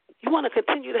 you want to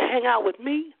continue to hang out with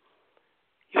me?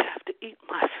 You have to eat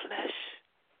my flesh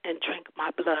and drink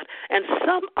my blood. And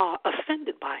some are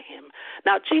offended by him.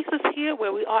 Now, Jesus here,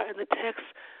 where we are in the text,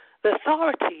 the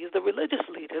authorities, the religious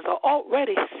leaders, are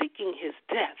already seeking his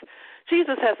death.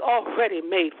 Jesus has already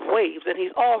made waves, and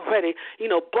he's already,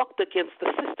 bucked against the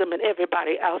system and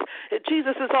everybody else.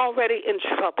 Jesus is already in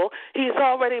trouble. He's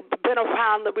already been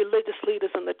around the religious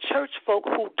leaders and the church folk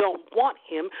who don't want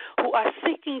him, who are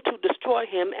seeking to destroy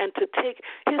him and to take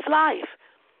his life.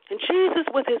 And Jesus,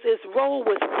 with his role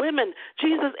with women,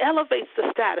 Jesus elevates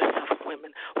the status of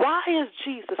women. Why is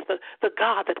Jesus the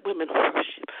God that women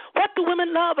worship? What do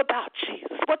women love about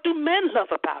Jesus? What do men love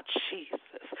about Jesus?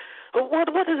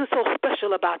 What is so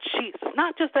special about Jesus?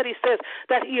 Not just that he says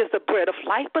that he is the bread of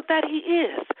life, but that he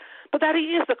is. But that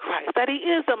he is the Christ, that he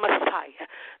is the Messiah.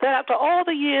 That after all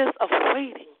the years of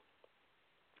waiting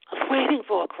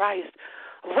for a Christ,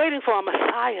 of waiting for a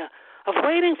Messiah, of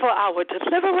waiting for our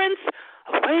deliverance,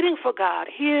 of waiting for God,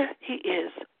 here he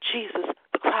is, Jesus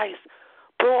the Christ,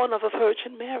 born of a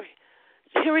Virgin Mary.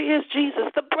 Here he is,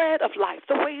 Jesus, the bread of life,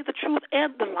 the way, the truth,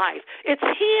 and the life. It's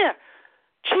here.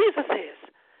 Jesus is.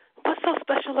 What's so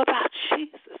special about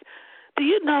Jesus? Do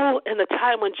you know in the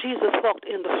time when Jesus walked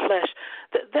in the flesh,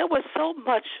 that there was so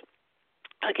much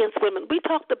against women? We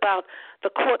talked about the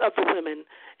court of the women,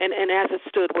 and as it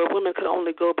stood, where women could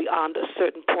only go beyond a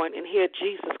certain point. And here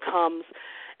Jesus comes,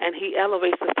 and he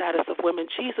elevates the status of women.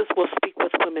 Jesus will speak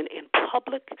with women in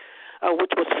public,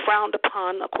 which was frowned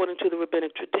upon according to the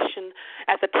rabbinic tradition.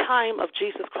 At the time of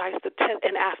Jesus Christ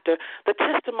and after, the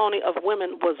testimony of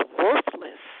women was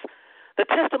worthless. The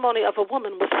testimony of a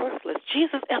woman was worthless.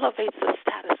 Jesus elevates the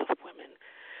status of women.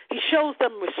 He shows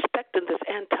them respect in this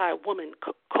anti-woman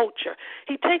culture.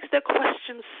 He takes their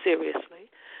questions seriously.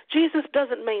 Jesus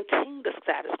doesn't maintain the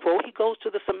status quo. He goes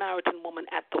to the Samaritan woman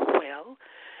at the well,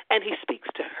 and he speaks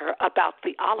to her about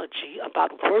theology,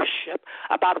 about worship,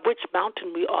 about which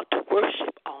mountain we ought to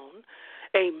worship on.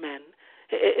 Amen.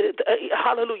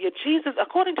 Hallelujah. Jesus,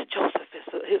 according to Josephus,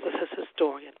 his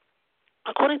historian,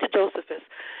 according to Josephus,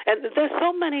 and there's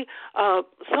so many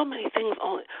things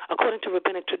according to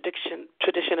rabbinic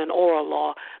tradition and oral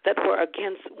law that were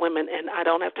against women, and I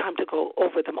don't have time to go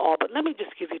over them all, but let me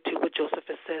just give you two what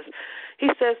Josephus says. He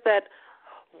says that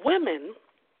women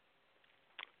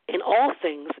in all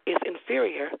things is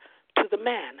inferior to the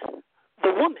man.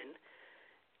 The woman,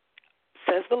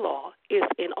 says the law, is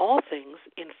in all things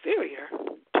inferior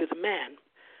to the man.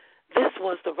 This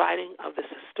was the writing of this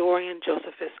historian,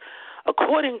 Josephus,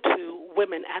 according to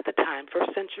women at the time,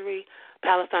 first century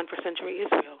Palestine, first century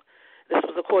Israel. This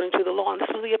was according to the law, and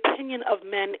this was the opinion of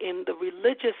men in the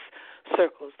religious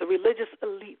circles, the religious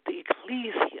elite, the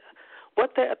ecclesia,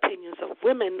 what their opinions of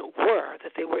women were,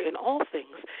 that they were in all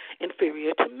things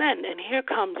inferior to men. And here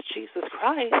comes Jesus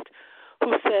Christ,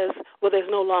 who says, well, there's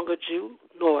no longer Jew,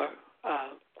 nor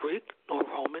Greek, nor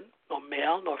Roman, nor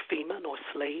male, nor female, nor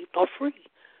slave, nor free.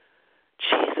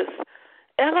 Jesus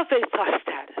elevates our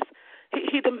status.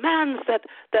 He demands that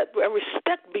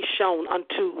respect be shown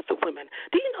unto the women.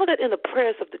 Do you know that in the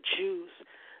prayers of the Jews,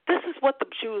 this is what the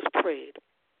Jews prayed?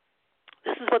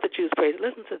 This is what the Jews prayed.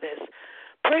 Listen to this.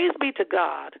 Praise be to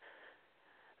God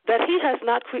that he has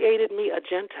not created me a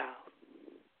Gentile.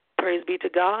 Praise be to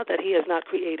God that he has not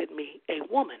created me a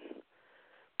woman.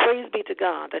 Praise be to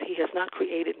God that he has not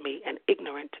created me an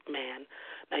ignorant man.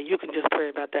 Now, you can just pray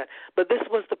about that. But this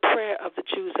was the prayer of the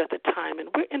Jews at the time, and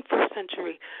we're in first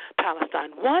century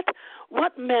Palestine.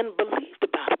 What men believed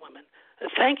about women?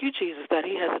 Thank you, Jesus, that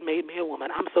he hasn't made me a woman.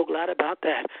 I'm so glad about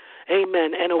that.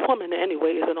 Amen. And a woman,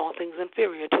 anyway, is in all things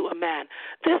inferior to a man.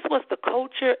 This was the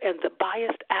culture and the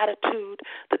biased attitude,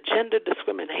 the gender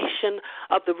discrimination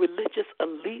of the religious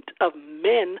elite of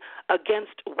men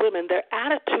against women, their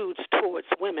attitudes towards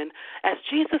women as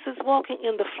Jesus is walking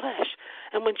in the flesh.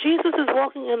 And when Jesus is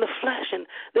walking in the flesh, and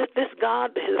this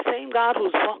God, the same God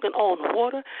who's walking on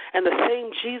water, and the same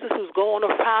Jesus who's going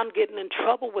around getting in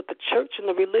trouble with the church and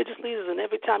the religious leaders, and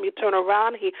every time you turn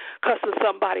around, he cusses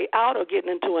somebody out or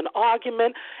getting into an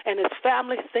argument, and his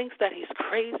family thinks that he's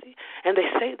crazy, and they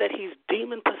say that he's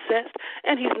demon-possessed,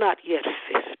 and he's not yet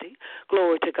 50.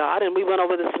 Glory to God. And we went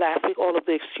over this last week, all of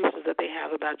the excuses that they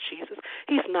have about Jesus.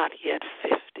 He's not yet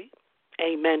 50.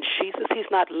 Amen, Jesus. He's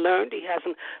not learned. He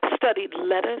hasn't studied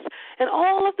letters. And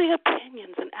all of the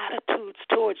opinions and attitudes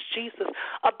towards Jesus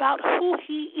about who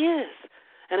he is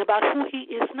and about who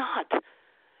he is not.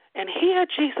 And here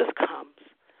Jesus comes,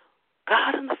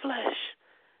 God in the flesh,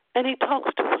 and he talks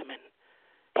to women.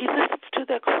 He listens to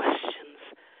their questions.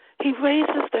 He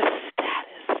raises their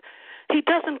status. He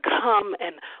doesn't come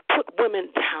and put women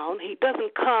down. He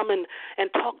doesn't come and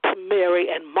talk to Mary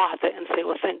and Martha and say,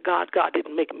 well, thank God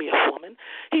didn't make me a woman.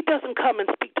 He doesn't come and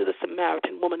speak to the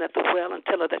Samaritan woman at the well and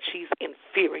tell her that she's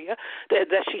inferior,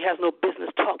 that she has no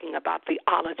business talking about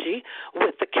theology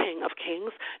with the King of Kings.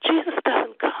 Jesus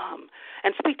doesn't come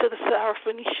and speak to the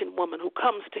Syrophoenician woman who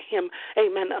comes to him,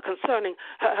 amen, concerning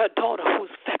her daughter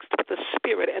who's vexed with the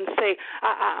spirit and say,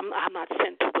 I'm not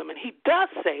sent to women. He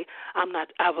does say,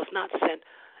 I was not sent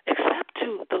except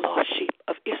to the lost sheep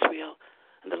of Israel.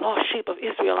 And the lost sheep of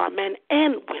Israel are men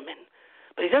and women.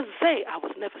 But he doesn't say, I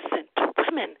was never sent to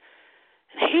women.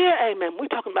 And here, amen, we're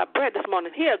talking about bread this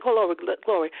morning. Here,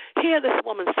 glory. Here this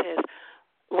woman says,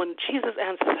 when Jesus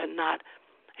answers her not,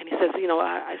 and he says,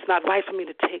 it's not right for me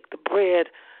to take the bread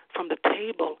from the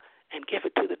table and give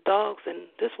it to the dogs. And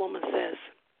this woman says,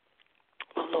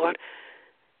 well, Lord,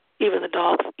 even the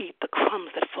dogs eat the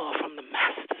crumbs that fall from the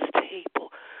master's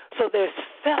table. So there's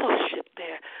fellowship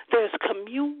there. There's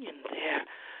communion there.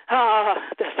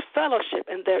 There's fellowship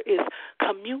and there is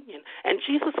communion. And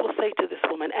Jesus will say to this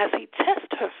woman, as he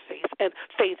tests her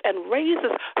faith and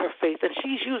raises her faith, and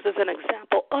she's used as an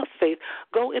example of faith,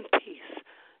 go in peace.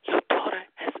 Your daughter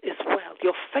is well.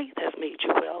 Your faith has made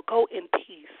you well. Go in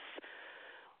peace.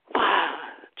 Wow,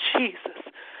 Jesus,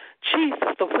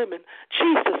 the women,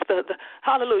 Jesus, the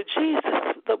hallelujah,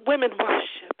 Jesus, the women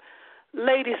worship.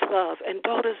 Ladies love and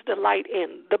daughters delight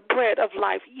in the bread of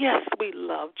life. Yes, we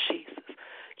love Jesus.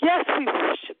 Yes, we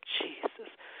worship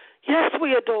Jesus. Yes,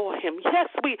 we adore him. Yes,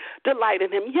 we delight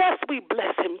in him. Yes, we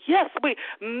bless him. Yes, we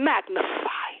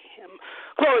magnify him.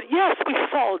 Lord, yes, we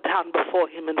fall down before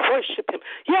him and worship him.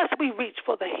 Yes, we reach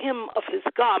for the hem of his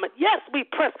garment. Yes, we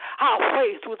press our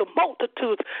way through the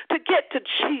multitudes to get to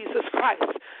Jesus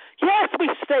Christ. Yes, we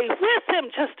stay with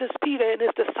him, just as Peter and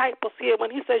his disciples here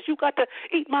when he says, you got to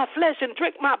eat my flesh and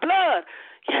drink my blood.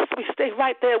 Yes, we stay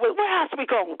right there with, where else we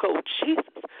going to go?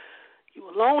 Jesus, you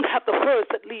alone have the words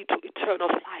that lead to eternal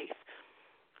life.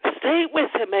 Stay with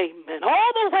him, amen,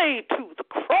 all the way to the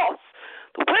cross.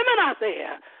 The women are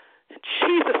there. In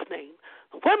Jesus' name,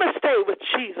 the women stay with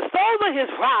Jesus. Those are his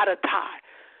ride or die.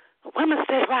 The women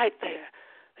stay right there.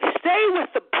 They stay with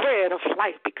the bread of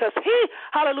life because he,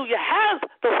 hallelujah, has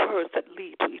the words that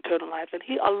lead to eternal life, and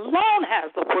he alone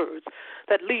has the words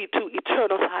that lead to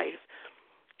eternal life.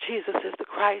 Jesus is the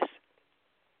Christ.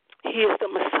 He is the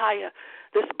Messiah,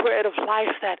 this bread of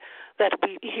life that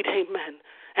we eat, amen,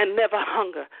 and never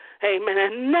hunger, amen,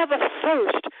 and never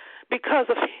thirst because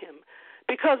of him,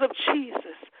 because of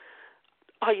Jesus.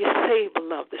 Are you saved,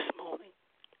 beloved, this morning?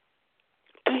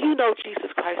 Do you know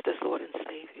Jesus Christ as Lord and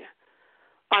Savior?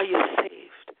 Are you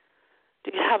saved?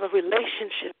 Do you have a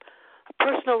relationship, a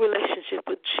personal relationship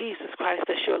with Jesus Christ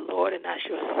as your Lord and as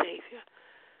your Savior?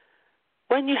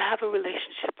 When you have a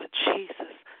relationship with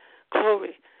Jesus,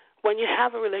 glory, when you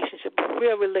have a relationship, a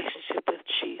real relationship with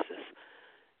Jesus,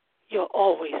 you're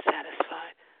always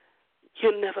satisfied.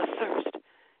 You never thirst.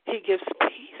 He gives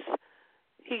peace.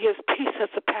 He gives peace that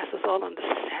surpasses all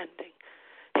understanding.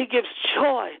 He gives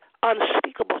joy,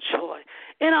 unspeakable joy.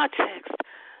 In our text,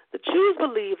 the Jews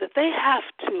believe that they have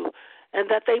to and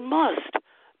that they must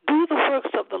do the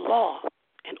works of the law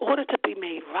in order to be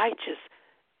made righteous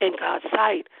in God's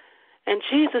sight. And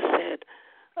Jesus said,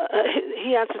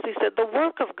 he answers, he said, the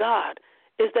work of God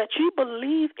is that you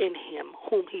believe in him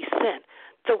whom he sent.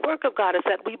 The work of God is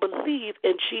that we believe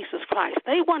in Jesus Christ.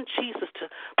 They want Jesus to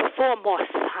perform more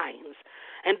signs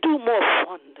and do more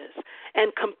wonders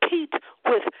and compete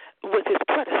with his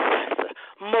predecessor,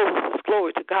 Moses.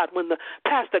 Glory to God. When the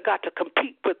pastor got to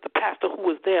compete with the pastor who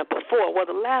was there before, well,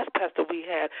 the last pastor we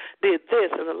had did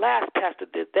this and the last pastor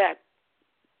did that.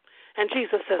 And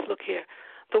Jesus says, look here,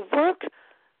 the work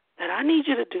that I need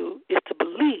you to do is to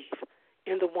believe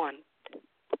in the one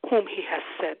whom he has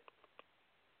sent.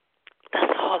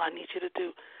 That's all I need you to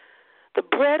do. The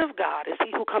bread of God is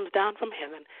he who comes down from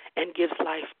heaven and gives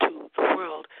life to the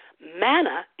world.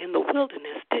 Manna in the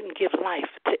wilderness didn't give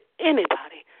life to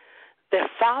anybody. Their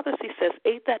fathers, he says,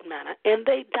 ate that manna and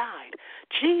they died.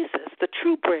 Jesus, the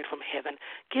true bread from heaven,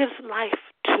 gives life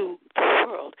to the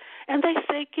world. And they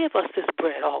say, give us this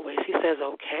bread always. He says,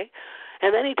 okay.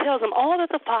 And then he tells them, all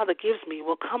that the Father gives me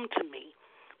will come to me.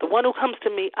 The one who comes to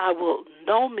me, by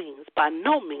no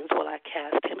means will I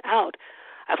cast him out.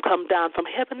 I've come down from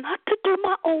heaven not to do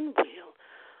my own will,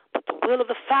 but the will of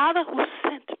the Father who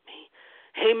sent me.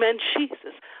 Amen,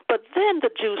 Jesus. But then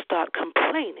the Jews start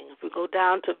complaining. If we go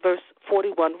down to verse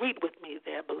 41, read with me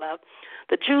there, beloved.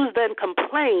 The Jews then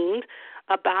complained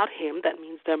about him. That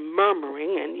means they're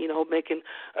murmuring and, making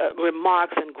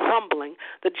remarks and grumbling.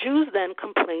 The Jews then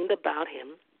complained about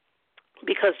him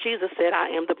because Jesus said, I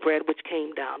am the bread which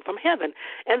came down from heaven.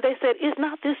 And they said, is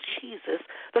not this Jesus,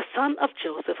 the son of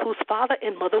Joseph, whose father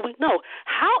and mother we know?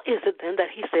 How saying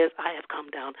that he says, I have come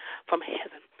down from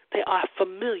heaven. They are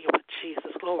familiar with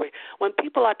Jesus, glory. When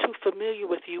people are too familiar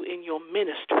with you in your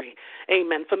ministry,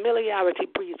 amen, familiarity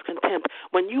breeds contempt.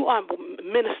 When you are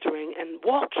ministering and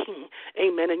walking,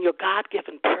 amen, in your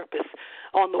God-given purpose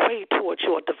on the way towards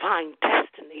your divine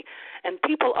destiny, and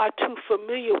people are too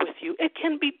familiar with you, it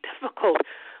can be difficult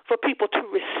for people to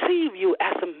receive you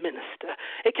as a minister.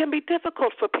 It can be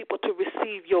difficult for people to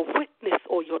receive your witness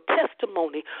or your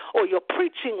testimony or your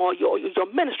preaching or your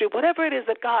ministry, whatever it is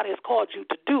that God has called you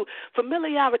to do.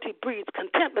 Familiarity breeds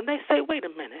contempt, and they say, wait a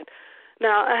minute.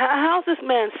 Now, how's this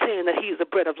man saying that he's the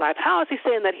bread of life? How is he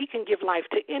saying that he can give life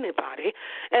to anybody?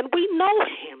 And we know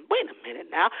him. Wait a minute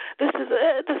now. This is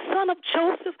the son of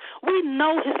Joseph. We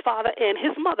know his father and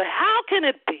his mother. How can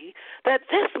it be that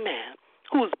this man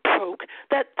who's broke,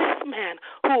 that this man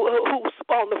who's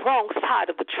on the wrong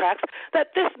side of the tracks,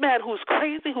 that this man who's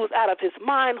crazy, who's out of his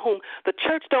mind, whom the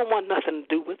church don't want nothing to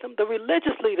do with him, the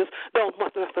religious leaders don't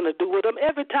want nothing to do with him.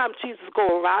 Every time Jesus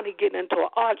go around, he get into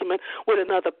an argument with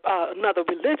another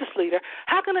religious leader.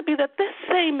 How can it be that this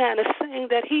same man is saying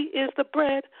that he is the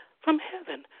bread from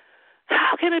heaven?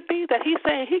 How can it be that he's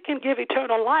saying he can give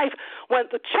eternal life when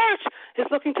the church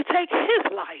is looking to take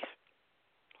his life?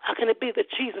 How can it be that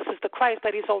Jesus is the Christ,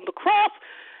 that he's on the cross,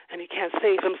 and he can't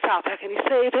save himself? How can he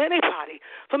save anybody?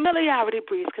 Familiarity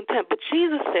breeds contempt. But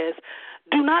Jesus says,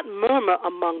 do not murmur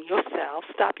among yourselves.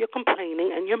 Stop your complaining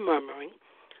and your murmuring.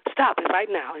 Stop it right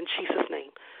now in Jesus'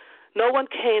 name. No one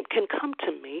can come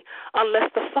to me unless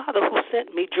the Father who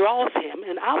sent me draws him,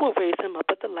 and I will raise him up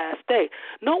at the last day.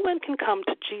 No one can come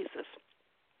to Jesus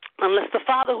unless the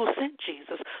Father who sent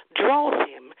Jesus draws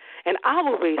him, and I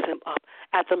will raise him up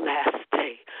at the last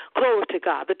day. Glory to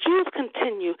God. The Jews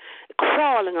continue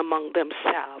quarreling among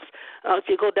themselves. If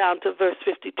you go down to verse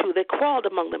 52, they quarreled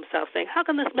among themselves, saying, how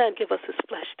can this man give us his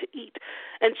flesh to eat?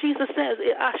 And Jesus says,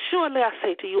 surely I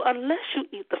say to you, unless you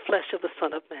eat the flesh of the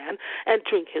Son of Man and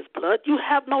drink his blood, you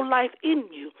have no life in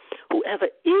you. Whoever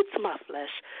eats my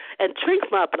flesh and drinks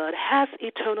my blood has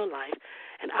eternal life,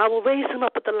 and I will raise him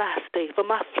up at the last day. For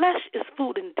my flesh is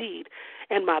food indeed,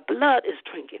 and my blood is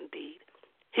drink indeed.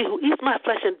 He who eats my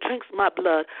flesh and drinks my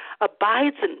blood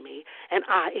abides in me, and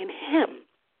I in him.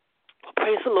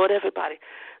 Praise the Lord, everybody.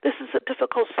 This is a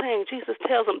difficult saying. Jesus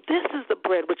tells them, this is the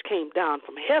bread which came down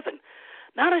from heaven.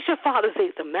 Not as your fathers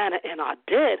ate the manna and are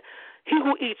dead. He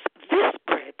who eats this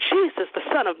bread, Jesus, the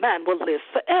Son of Man, will live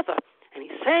forever. And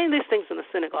he's saying these things in the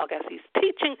synagogue as he's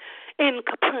teaching in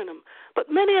Capernaum. But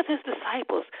many of his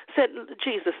disciples said,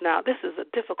 Jesus, now, this is a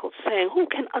difficult saying. Who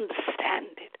can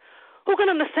understand it? Who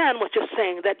can understand what you're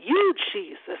saying, that you,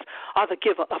 Jesus, are the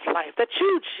giver of life, that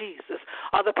you, Jesus,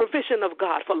 are the provision of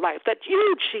God for life, that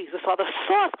you, Jesus, are the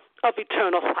source of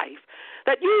eternal life,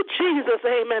 that you, Jesus,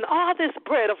 amen, are this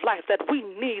bread of life that we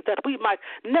need, that we might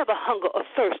never hunger or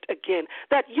thirst again,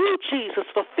 that you, Jesus,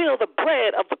 fulfill the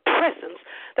bread of the presence,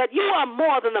 that you are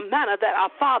more than the manna that our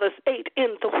fathers ate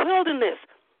in the wilderness.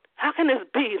 How can this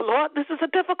be, Lord? This is a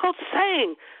difficult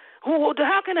saying. How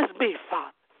can this be,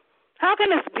 Father? How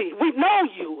can this be? We know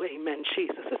you, amen,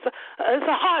 Jesus. It's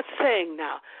a hard saying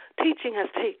now. Teaching has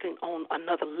taken on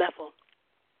another level.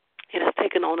 It has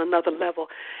taken on another level.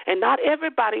 And not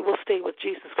everybody will stay with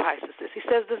Jesus Christ. He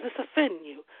says, does this offend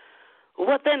you?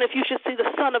 What then if you should see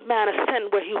the Son of Man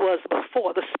ascend where he was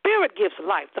before? The Spirit gives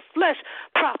life. The flesh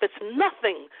profits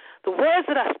nothing. The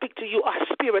words that I speak to you are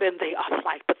spirit and they are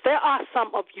life. But there are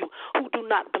some of you who do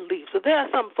not believe. So there are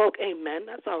some folk, amen,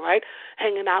 that's all right,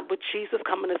 hanging out with Jesus,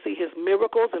 coming to see his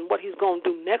miracles and what he's going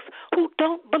to do next, who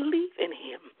don't believe in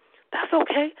him. That's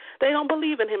okay. They don't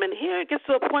believe in him. And here it gets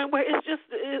to a point where it's just,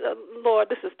 Lord,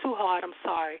 this is too hard. I'm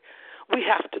sorry. We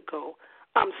have to go.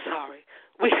 I'm sorry.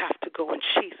 We have to go in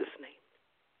Jesus' name.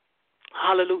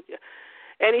 Hallelujah.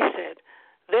 And he said,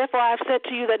 therefore I have said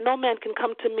to you that no man can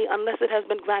come to me unless it has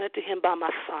been granted to him by my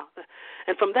Father.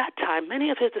 And from that time, many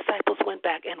of his disciples went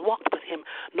back and walked with him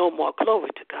no more. Glory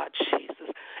to God, Jesus.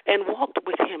 And walked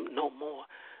with him no more.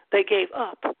 They gave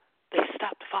up. They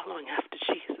stopped following after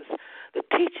Jesus. The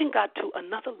teaching got to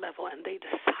another level, and they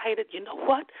decided, you know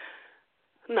what?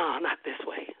 No, not this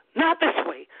way. Not this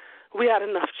way. We had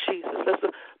enough, Jesus. Let's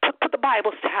put the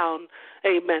Bibles down.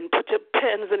 Amen. Put your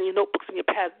pens and your notebooks and your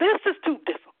pads. This is too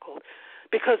difficult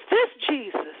because this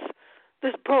Jesus,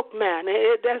 this broke man,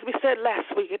 as we said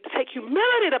last week, it takes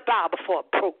humility to bow before a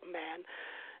broke man.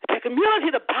 It takes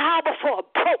humility to bow before a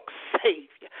broke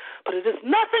Savior. But it is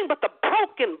nothing but the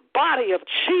broken body of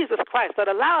Jesus Christ that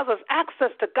allows us access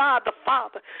to God the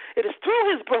Father. It is through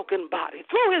his broken body,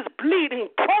 through his bleeding,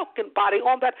 broken body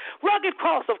on that rugged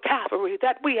cross of Calvary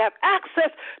that we have access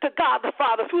to God the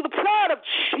Father through the blood of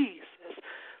Jesus.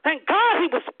 Thank God he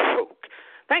was broke.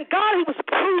 Thank God he was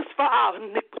bruised for our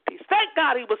iniquities. Thank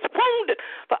God he was wounded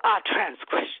for our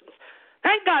transgressions.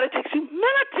 Thank God it takes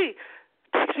humility.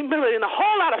 It takes humility and a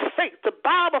whole lot of faith to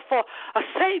bow before a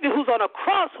Savior who's on a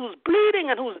cross, who's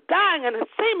bleeding and who's dying and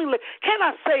seemingly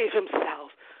cannot save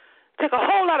himself. Take a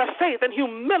whole lot of faith and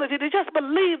humility to just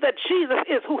believe that Jesus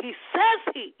is who he says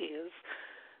he is.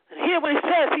 And here when he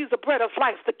says he's the bread of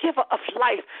life, the giver of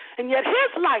life, and yet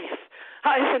his life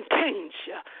is in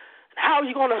danger. And how are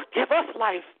you going to give us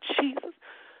life, Jesus?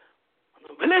 When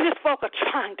the religious folk are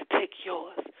trying to take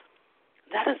yours.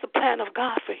 That is the plan of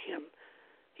God for him.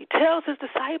 He tells his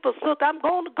disciples, look, I'm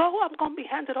going to go. I'm going to be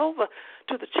handed over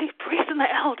to the chief priests and the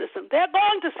elders, and they're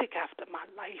going to seek after my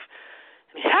life.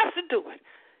 And he has to do it.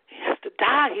 He has to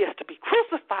die. He has to be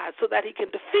crucified so that he can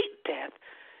defeat death.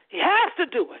 He has to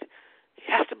do it. He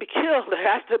has to be killed. He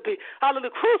has to be,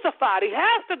 crucified. He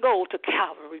has to go to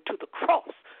Calvary, to the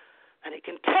cross. And he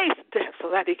can taste death so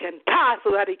that he can die,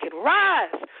 so that he can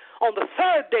rise on the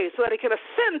third day, so that he can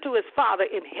ascend to his Father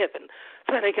in heaven,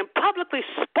 so that he can publicly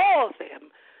spoil them.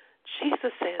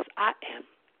 Jesus says, I am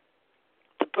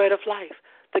the bread of life,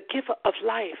 the giver of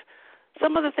life.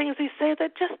 Some of the things he said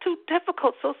are just too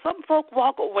difficult, so some folk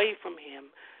walk away from him.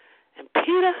 And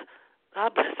Peter,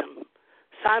 God bless him,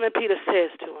 Simon Peter says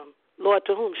to him, Lord,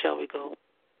 to whom shall we go?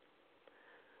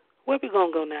 Where we going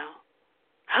to go now?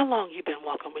 How long you been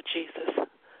walking with Jesus?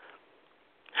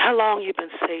 How long you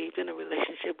been saved in a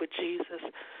relationship with Jesus?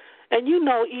 And you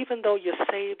know, even though you're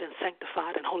saved and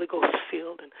sanctified and Holy Ghost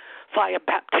filled and fire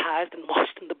baptized and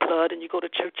washed in the blood, and you go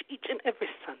to church each and every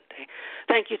Sunday,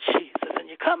 thank you, Jesus, and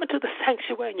you come into the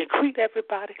sanctuary and you greet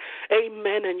everybody,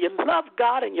 amen, and you love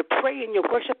God and you pray and you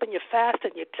worship and you fast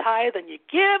and you tithe and you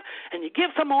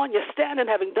give some more and you stand,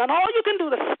 and having done all you can do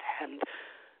to stand,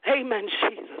 amen,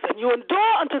 Jesus. And you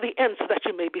endure unto the end so that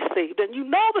you may be saved. And you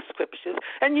know the scriptures,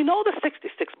 and you know the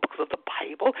 66 books of the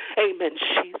Bible. Amen,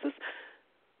 Jesus.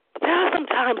 But there are some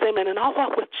times, amen, and I'll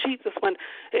walk with Jesus when,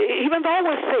 even though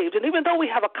we're saved, and even though we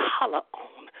have a collar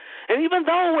on, and even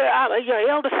though you're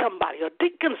elder somebody, or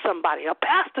deacon somebody, or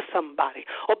pastor somebody,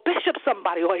 or bishop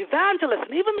somebody, or evangelist,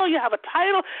 and even though you have a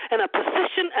title and a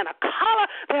position and a collar,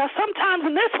 there are some times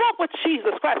in this walk with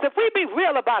Jesus Christ, if we be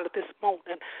real about it this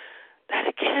morning, that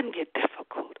it can get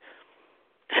difficult.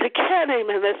 And it can,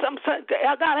 amen. There's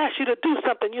God asks you to do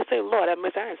something. You say, Lord, I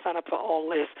didn't sign up for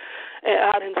all this.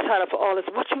 I didn't sign up for all this.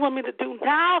 What you want me to do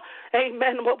now?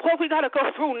 Amen. What we got to go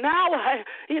through now?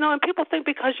 And people think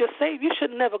because you're saved, you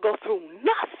should never go through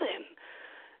nothing.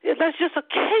 That's just a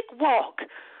cakewalk.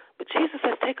 But Jesus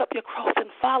says, take up your cross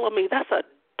and follow me. That's a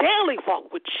daily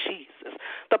walk with Jesus.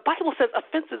 The Bible says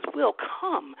offenses will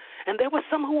come, and there were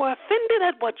some who were offended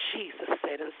at what Jesus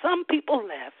said, and some people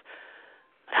left.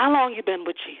 How long you been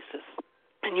with Jesus?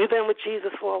 And you've been with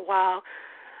Jesus for a while,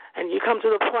 and you come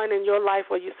to the point in your life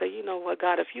where you say, you know what,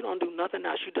 God, if you don't do nothing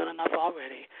else, you've done enough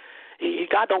already.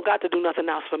 God don't got to do nothing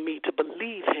else for me to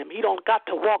believe him. He don't got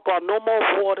to walk on no more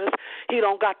waters. He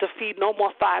don't got to feed no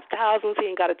more 5,000. He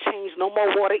ain't got to change no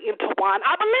more water into wine.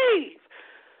 I believe.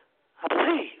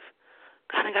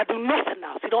 God ain't got to do nothing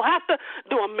else. You don't have to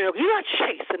do a miracle. You're not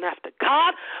chasing after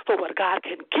God for what God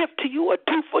can give to you or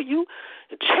do for you.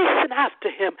 You're chasing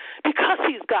after him because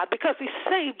he's God, because he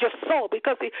saved your soul,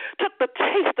 because he took the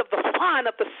taste of the wine,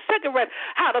 of the cigarette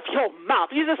out of your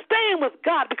mouth. You're just staying with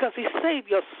God because he saved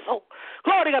your soul.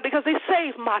 Glory to God, because he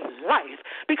saved my life,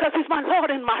 because he's my Lord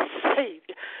and my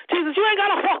Savior. Jesus, you ain't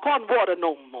got to walk on water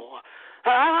no more.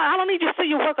 I don't need you to see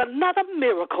you work another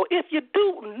miracle. If you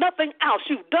do nothing else,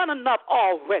 you've done enough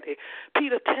already.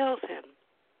 Peter tells him,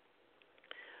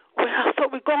 where else are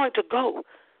we going to go?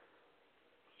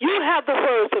 You have the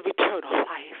words of eternal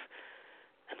life.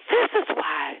 And this is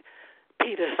why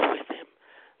Peter is with him.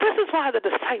 This is why the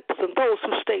disciples and those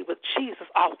who stay with Jesus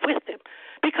are with him,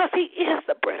 because he is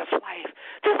the bread of life.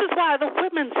 This is why the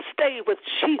women stay with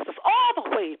Jesus all the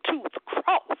way to the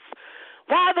cross.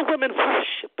 Why the women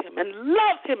worship him and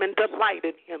love him and delight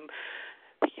in him.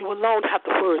 You alone have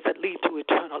the words that lead to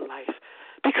eternal life.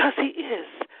 Because he is.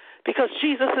 Because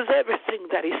Jesus is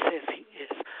everything that he says he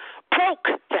is.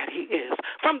 Broke that he is.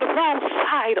 From the wrong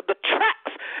side of the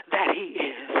tracks that he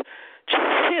is.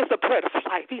 Jesus is the bread of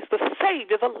life. He's the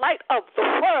Savior, the light of the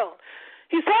world.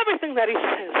 He's everything that he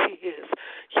says he is.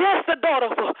 Yes, the daughter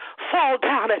will fall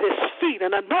down at his feet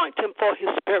and anoint him for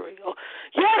his burial.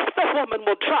 Yes, the woman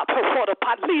will drop her water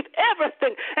pot, leave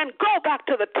everything, and go back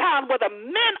to the town where the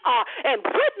men are and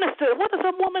witness to it. What is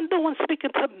a woman doing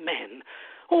speaking to men?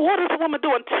 What is a woman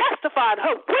doing testifying?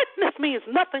 Her witness means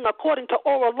nothing according to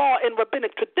oral law and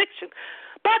rabbinic tradition.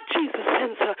 But Jesus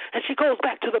sends her, and she goes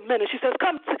back to the men, and she says,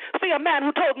 come see a man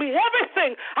who told me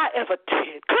everything I ever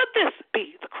did. Could this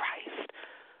be the Christ?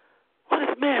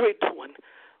 Mary doing?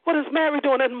 What is Mary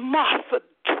doing and Martha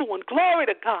doing? Glory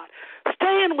to God.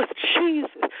 Staying with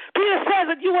Jesus. Peter says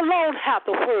that you alone have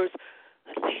the words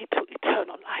that lead to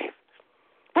eternal life.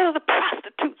 What are the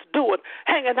prostitutes doing?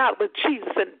 Hanging out with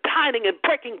Jesus and dining and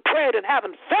breaking bread and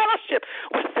having fellowship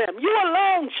with them. You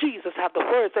alone, Jesus, have the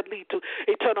words that lead to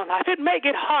eternal life. It may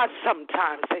get hard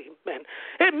sometimes, amen.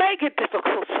 It may get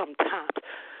difficult sometimes.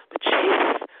 But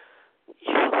Jesus,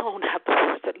 you alone have the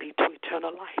words that lead to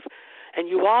eternal life. And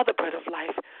you are the bread of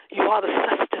life. You are the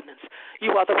sustenance.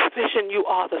 You are the provision. You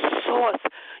are the source.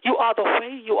 You are the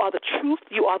way. You are the truth.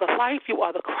 You are the life. You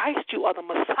are the Christ. You are the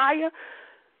Messiah.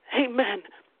 Amen.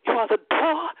 You are the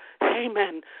door.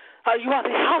 Amen. You are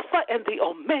the Alpha and the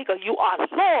Omega. You are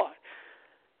Lord.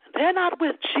 And they're not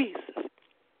with Jesus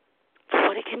for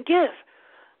what he can give,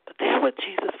 but they're with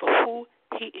Jesus for who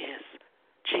he is.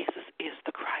 Jesus is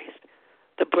the Christ,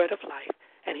 the bread of life.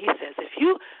 And he says, if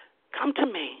you come to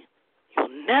me, you'll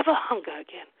never hunger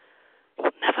again.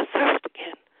 You'll never thirst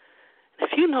again. And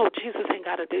if you know Jesus ain't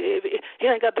got to do, he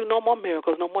ain't got to do no more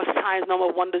miracles, no more signs, no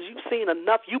more wonders. You've seen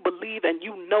enough. You believe and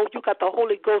you know you got the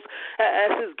Holy Ghost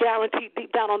as his guarantee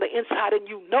deep down on the inside, and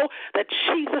you know that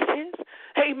Jesus is.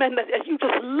 Amen. That you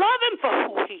just love him for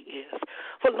who he is,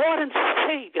 for Lord and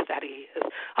Savior that he is.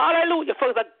 Hallelujah.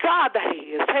 For the God that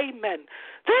he is. Amen.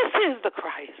 This is the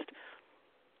Christ.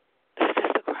 This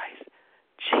is the Christ.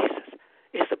 Jesus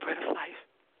is the bread of life.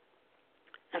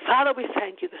 And Father, we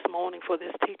thank you this morning for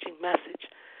this teaching message.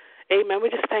 Amen. We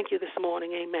just thank you this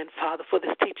morning, amen, Father, for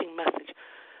this teaching message.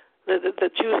 The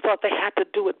Jews thought they had to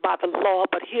do it by the law,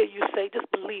 but here you say,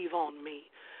 just believe on me.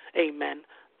 Amen.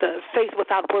 The faith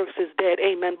without works is dead.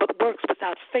 Amen. But works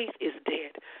without faith is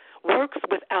dead. Works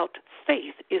without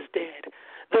faith is dead.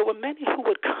 There were many who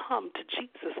would come to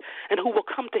Jesus and who will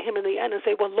come to him in the end and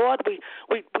say, well, Lord, we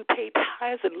paid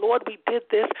tithes, and Lord, we did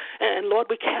this, and Lord,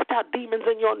 we cast out demons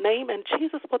in your name. And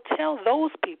Jesus will tell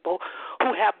those people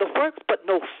who have the works but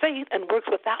no faith, and works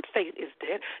without faith is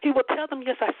dead. He will tell them,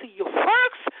 yes, I see your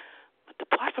works, but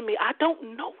depart from me. I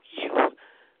don't know you.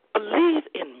 Believe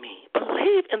in me.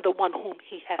 Believe in the one whom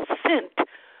he has sent.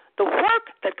 The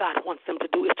work that God wants them to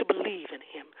do is to believe in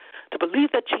him, to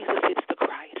believe that Jesus is the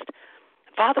Christ.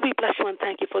 Father, we bless you and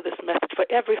thank you for this message, for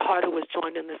every heart who has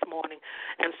joined in this morning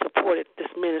and supported this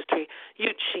ministry.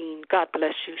 Eugene, God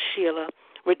bless you. Sheila,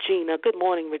 Regina, good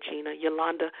morning, Regina.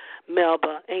 Yolanda,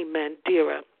 Melba, amen.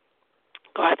 Dira,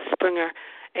 Garth Springer,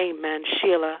 amen.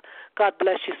 Sheila, God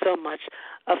bless you so much.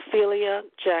 Ophelia,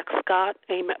 Jack Scott,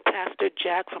 amen. Pastor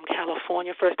Jack from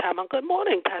California, first time on. Good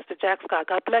morning, Pastor Jack Scott.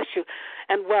 God bless you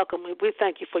and welcome. We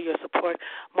thank you for your support.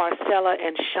 Marcella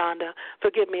and Shonda,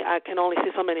 forgive me, I can only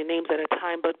see so many names at a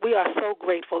time, but we are so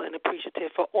grateful and appreciative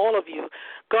for all of you.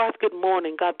 Garth, good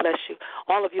morning. God bless you.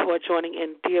 All of you who are joining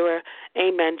in, Dira,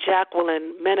 amen.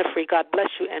 Jacqueline, Menifree, God bless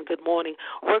you and good morning.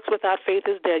 Works without faith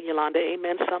is dead, Yolanda.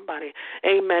 Amen, somebody.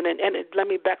 Amen. And let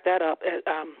me back that up.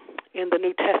 In the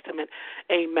New Testament,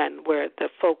 amen, where the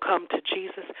folk come to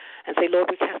Jesus and say,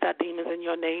 Lord, we cast out demons in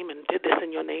your name and did this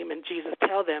in your name, and Jesus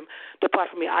tell them, depart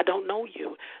from me, I don't know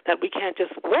you, that we can't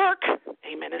just work,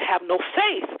 amen, and have no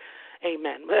faith,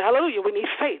 amen. But hallelujah, we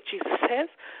need faith, Jesus says.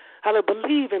 Hallelujah,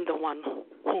 believe in the one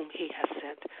whom he has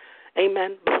sent,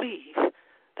 amen, believe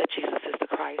that Jesus is the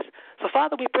Christ. So,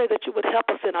 Father, we pray that you would help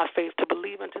us in our faith to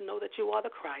believe and to know that you are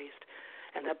the Christ,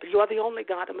 and that you are the only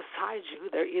God, and besides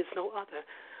you, there is no other.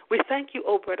 We thank you,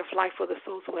 O Bread of Life, for the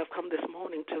souls who have come this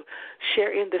morning to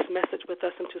share in this message with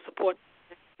us and to support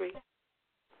ministry.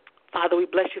 Father, we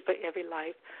bless you for every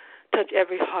life. Touch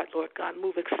every heart, Lord God.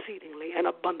 Move exceedingly and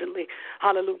abundantly.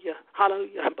 Hallelujah.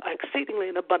 Hallelujah. Exceedingly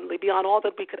and abundantly beyond all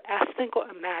that we could ask, think, or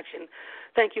imagine.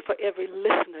 Thank you for every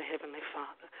listener, Heavenly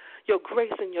Father. Your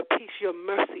grace and your peace, your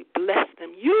mercy, bless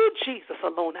them. You, Jesus,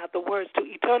 alone have the words to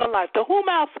eternal life. To whom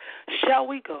else shall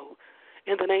we go?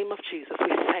 In the name of Jesus,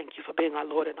 we thank you for being our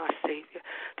Lord and our Savior.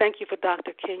 Thank you for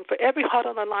Dr. King. For every heart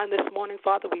on the line this morning,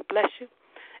 Father, we bless you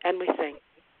and we thank you.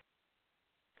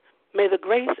 May the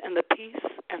grace and the peace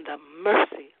and the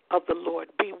mercy of the Lord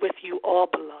be with you all,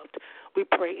 beloved. We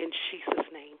pray in Jesus'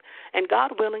 name. And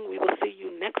God willing, we will see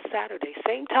you next Saturday,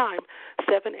 same time,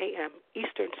 7 a.m.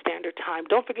 Eastern Standard Time.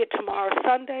 Don't forget tomorrow,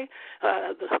 Sunday.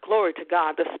 Glory to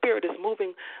God. The Spirit is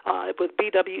moving with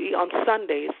BWE on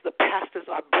Sundays. The pastors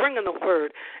are bringing the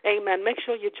word. Amen. Make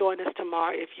sure you join us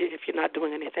tomorrow if you're not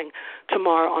doing anything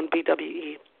tomorrow on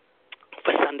BWE.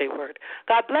 For Sunday Word.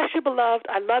 God bless you, beloved.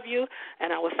 I love you,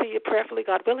 and I will see you prayerfully,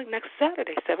 God willing, next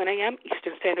Saturday, 7 a.m.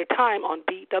 Eastern Standard Time on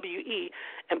BWE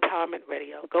Empowerment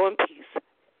Radio. Go in peace.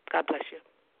 God bless you.